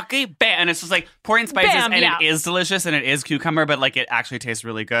furikake, bam, and it's just like pouring spices, Bam, and yeah. it is delicious, and it is cucumber, but like it actually tastes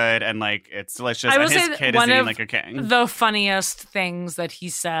really good, and like it's delicious. I will And his say kid is one eating of like a king. the funniest things that he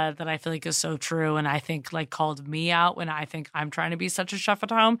said that I feel like is so true, and I think like called me out when I think I'm trying to be such a chef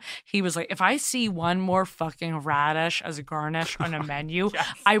at home. He was like, if I see one more fucking radish as a garnish on a menu,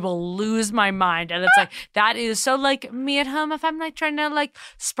 I will lose my mind. And it's like, that is so like me at home if I'm like trying to like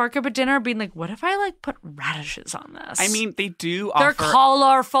spark up a dinner, being like, what if I like put radishes on this? I mean, they do they're offer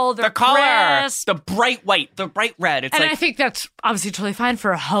colorful, they're the color, crisp. the bright white, the bright red. It's And like I think that's obviously totally fine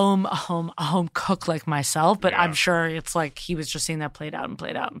for a home cook like myself, but I'm sure it's like he was just seeing that played out and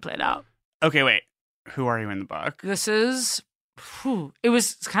played out and played out. okay, wait, who are you in the book? This is, it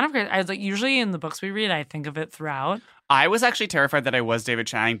was kind of great. I was like, usually in the books we read, I think of it throughout. I was actually terrified that I was David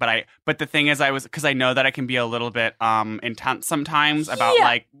Chang, but the thing is, because I know that I can be a little bit intense sometimes about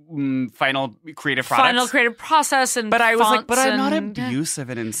like final creative products. Final creative process and But I was like, but I'm not fonts and- abusive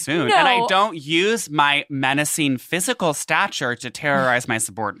and soon. No. And I don't use my menacing physical stature to terrorize my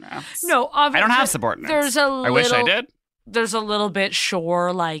subordinates. No, obviously. I don't have subordinates. There's a I wish I did. There's a little bit,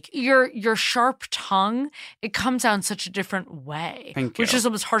 sure, like your sharp tongue, it comes out in such a different way. Thank which you. is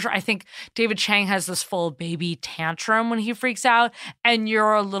almost harsher. I think David Chang has this full baby tantrum when he freaks out, and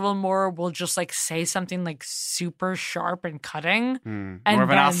you're a little more will just like say something like super sharp and cutting. And And more of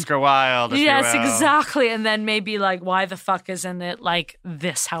an then- Oscar Wilde, if you Yes, will. exactly. And then maybe like, why the fuck isn't it like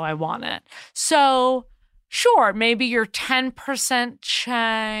this how I want it? So sure, maybe you're 10%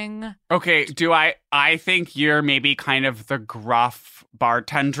 Chang. Okay, I think you're maybe kind of the gruff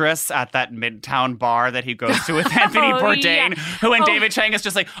bartendress at that Midtown bar that he goes to with Anthony Oh, Bourdain, yeah. who and Oh. David Chang is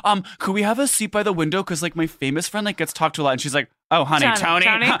just like, could we have a seat by the window? Because like my famous friend like gets talked to a lot, and she's like, oh honey, Tony?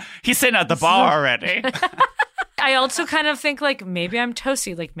 He's sitting at the bar already. I also kind of think like maybe I'm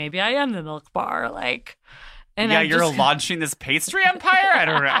toasty, like maybe I am the milk bar, like. And yeah, I'm you're just- launching this pastry empire? I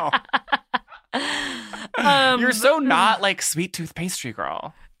don't know. You're so not like sweet tooth pastry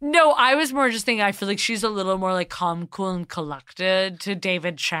girl. No, I was more just thinking I feel like she's a little more like calm, cool, and collected to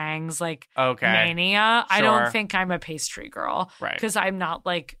David Chang's like mania. I Sure. don't think I'm a pastry girl. Right. Because I'm not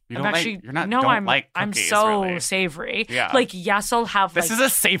like You I'm don't actually like, you're not, no, don't I'm like I'm cookies, so really. savory. Yeah. Like yes, I'll have This like is a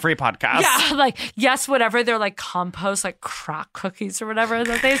savory podcast. yeah, like yes, whatever they're like compost, like crock cookies or whatever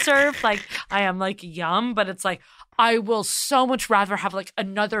that they serve. Like I am like yum, but it's like I will so much rather have like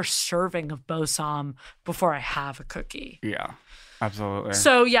another serving of Bosom before I have a cookie. Yeah, absolutely.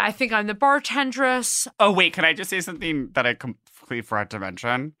 So yeah, I think I'm the bartendress. Oh, wait, can I just say something that I completely forgot to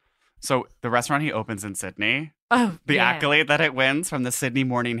mention? So the restaurant he opens in Sydney, Oh, the yeah. accolade that it wins from the Sydney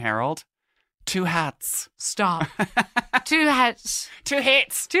Morning Herald, 2 hats. Stop. 2 hats. 2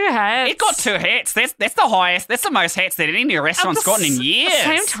 hats. 2 hats. It got 2 hats. That's the highest. That's the most hats that any restaurant's gotten in years. At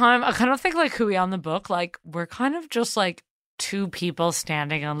the same time, I kind of think like Hui on the book, like we're kind of just like 2 people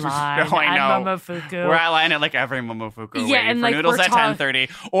standing in line No, I at know. Momofuku. We're at line at like every Momofuku Yeah, waiting and, for like, noodles we're at 10:30.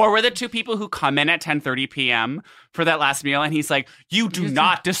 Or we're the 2 people who come in at 10:30 p.m. for that last meal, and he's like, you do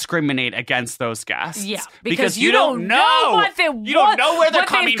not discriminate against those guests. Yeah, because you don't know what they You don't know where they're what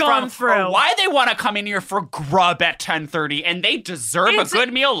they've coming gone from or through. why they want to come in here for grub at 10:30, and they deserve It's- a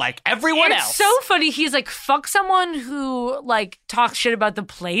good meal like everyone It's else. so funny. He's like, fuck someone who like talks shit about the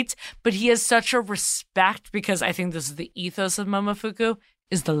plate, but he has such a respect because I think this is the ethos of Momofuku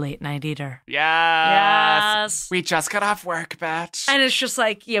is the late night eater. Yes. We just got off work, bitch. And it's just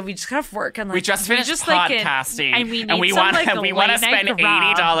like, yeah, we just got off work and like we just finished like, podcasting, and we and we want want like, we want to spend $80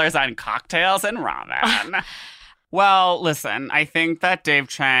 $80 on cocktails and ramen. Well, listen, I think that Dave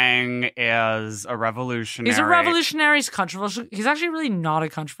Chang is a revolutionary. He's a revolutionary. He's controversial. He's actually really not a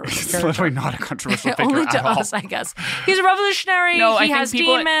controversial He's character. literally not a controversial figure Only at to all. us, I guess. He's a revolutionary. No, I he think has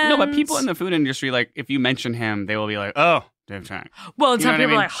people. demons. No, but people in the food industry, like, if you mention him, they will be like, "Oh, Dave Chang." Well, and You know some what I people are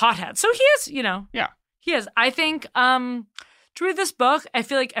mean? like hotheads. So he is, Yeah. he is. I think to read this book, I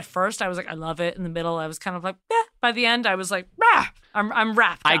feel like at first I was like, I love it. In the middle, I was kind of like, eh. By the end, I was like, rah, I'm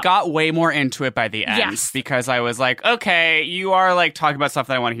wrapped I up. got way more into it by the end Yes. because I was like, okay, you are like talking about stuff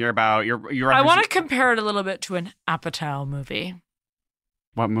that I want to hear about. You're. I want to compare it a little bit to an Apatow movie.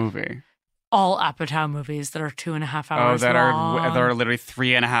 What movie? All Apatow movies that are 2.5 Oh, hours that long. are literally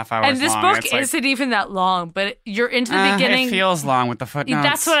 3.5 hours. And this long. book It's like, isn't even that long, but you're into the beginning. It feels long with the footnotes.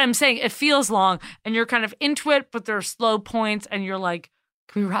 That's what I'm saying. It feels long, and you're kind of into it, but there are slow points, and you're like,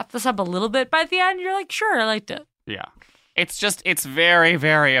 can we wrap this up a little bit by the end? You're like, sure, I liked it. Yeah. It's very,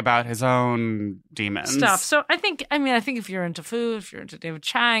 very about his own demons. Stuff. So I think if you're into food, if you're into David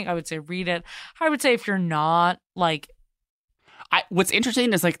Chang, I would say read it. I would say if you're not, like, What's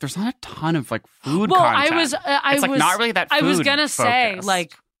interesting is like there's not a ton of like food well, content. I it's like was not really that. I was food gonna say focused.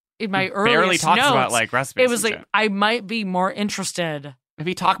 like in my It earliest barely talks notes, about like recipes. it was and like shit. I might be more interested If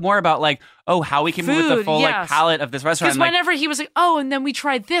he talked more about like, how we came up with the full like palette of this restaurant. Because whenever he was like, and then we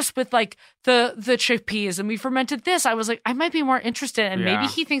tried this with like the chickpeas and we fermented this, I was like, I might be more interested. And maybe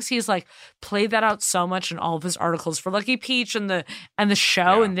he thinks he's like played that out so much in all of his articles for Lucky Peach and the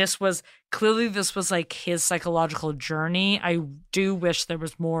show. Yeah. And this was like his psychological journey. I do wish there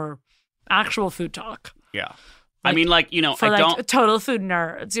was more actual food talk. Yeah. Like, I mean, like, you know, for I like don't... total food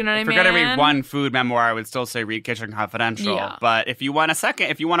nerds, you know what I mean? If you're going to read one food memoir, I would still say read Kitchen Confidential. Yeah. But if you want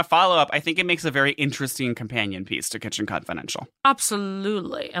to follow up, I think it makes a very interesting companion piece to Kitchen Confidential.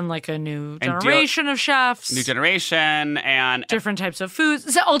 Absolutely. And like a new generation of chefs. New generation and... different types of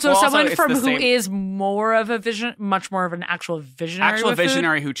foods. So also someone who is more of a much more of an actual visionary. Actual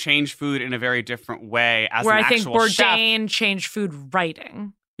visionary who changed food in a very different way as where an I think actual chef. Bourdain changed food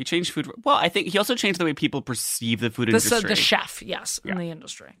writing. He changed food. Well, I think he also changed the way people perceive the food industry. The chef, yes, in the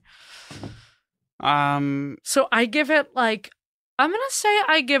industry. So I give it like, I'm going to say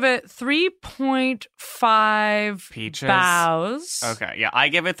I give it 3.5 peaches. Bows. Okay, yeah, I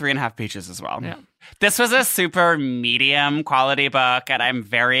give it 3.5 peaches as well. Yeah. This was a super medium quality book, and I'm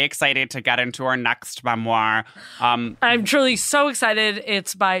very excited to get into our next memoir. I'm truly so excited.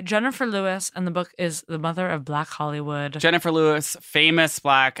 It's by Jennifer Lewis, and the book is The Mother of Black Hollywood. Jennifer Lewis, famous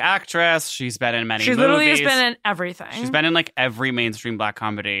Black actress. She's been in many movies. She literally has been in everything. She's been in like every mainstream Black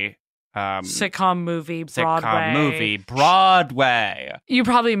comedy. Sitcom movie, Broadway. You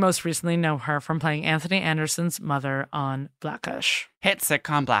probably most recently know her from playing Anthony Anderson's mother on Blackish. Hit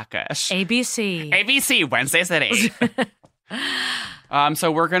sitcom Blackish. ABC, Wednesdays at 8.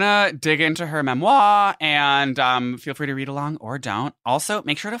 So we're going to dig into her memoir and feel free to read along or don't. Also,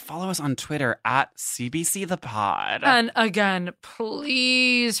 make sure to follow us on Twitter at CBC The Pod. And again,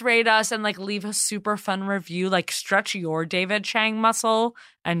 please rate us and like leave a super fun review. Like stretch your David Chang muscle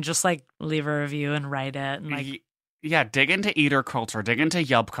and just like leave a review and write it. And like, yeah, dig into eater culture, dig into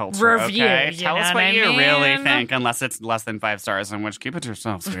Yelp culture. Review, okay? Tell us what you really think, unless it's less than 5 stars, in which keep it to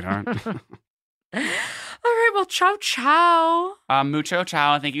yourself, sweetheart. All right, well, ciao, ciao. Mucho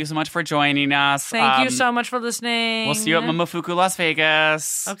ciao. Thank you so much for joining us. Thank you so much for listening. We'll see you at Momofuku, Las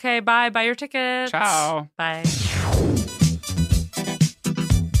Vegas. Okay, bye. Buy your tickets. Ciao. Bye.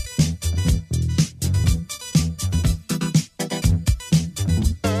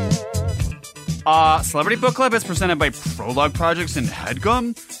 Celebrity Book Club is presented by Prologue Projects and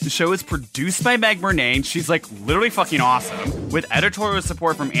HeadGum. The show is produced by Meg Murnane. She's like literally fucking awesome. With editorial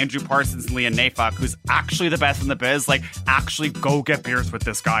support from Andrew Parsons and Leah Nafok, who's actually the best in the biz. Like, actually go get beers with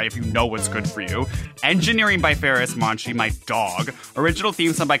this guy if you know what's good for you. Engineering by Ferris Monchi, my dog. Original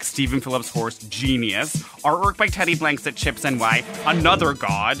theme song by Stephen Phillips' horse, Genius. Artwork by Teddy Blanks at Chips NY, another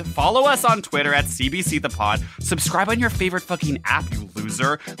god. Follow us on Twitter at CBC The Pod. Subscribe on your favorite fucking app, you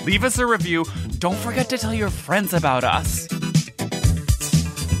loser. Leave us a review. Don't forget to tell your friends about us.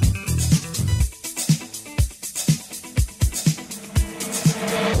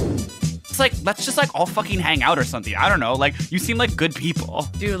 It's like, let's just like all fucking hang out or something. I don't know. Like, you seem like good people.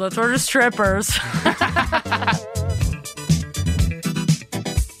 Dude, let's order strippers.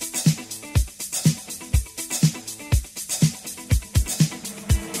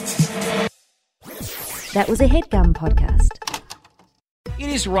 That was a HeadGum podcast. It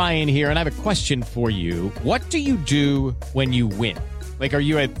is Ryan here, and I have a question for you. What do you do when you win? Like, are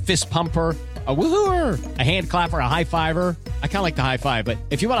you a fist pumper, a woohooer, a hand clapper, a high fiver? I kind of like the high five, but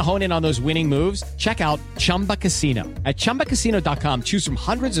if you want to hone in on those winning moves, check out Chumba Casino. At ChumbaCasino.com, choose from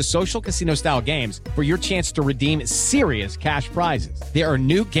hundreds of social casino-style games for your chance to redeem serious cash prizes. There are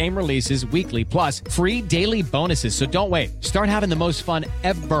new game releases weekly, plus free daily bonuses. So don't wait. Start having the most fun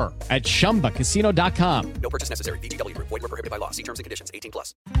ever at ChumbaCasino.com. No purchase necessary. VGW. Void where prohibited by law. See terms and conditions.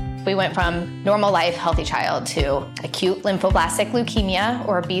 18+. We went from normal life, healthy child to acute lymphoblastic leukemia,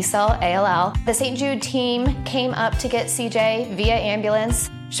 or B-cell ALL. The St. Jude team came up to get CJ via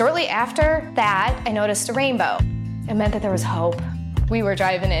ambulance. Shortly after that, I noticed a rainbow. It meant that there was hope. We were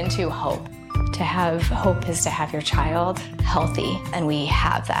driving into hope. To have hope is to have your child healthy, and we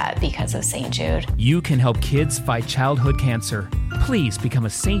have that because of St. Jude. You can help kids fight childhood cancer. Please become a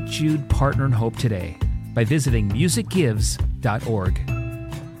St. Jude Partner in Hope today by visiting musicgives.org.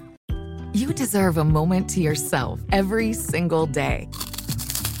 You deserve a moment to yourself every single day.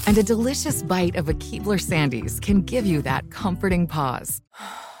 And a delicious bite of a Keebler Sandies can give you that comforting pause.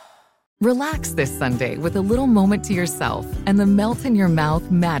 Relax this Sunday with a little moment to yourself and the melt-in-your-mouth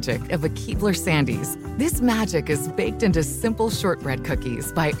magic of a Keebler Sandies. This magic is baked into simple shortbread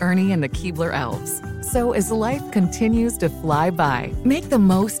cookies by Ernie and the Keebler Elves. So as life continues to fly by, make the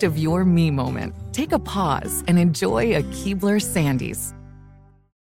most of your me moment. Take a pause and enjoy a Keebler Sandies.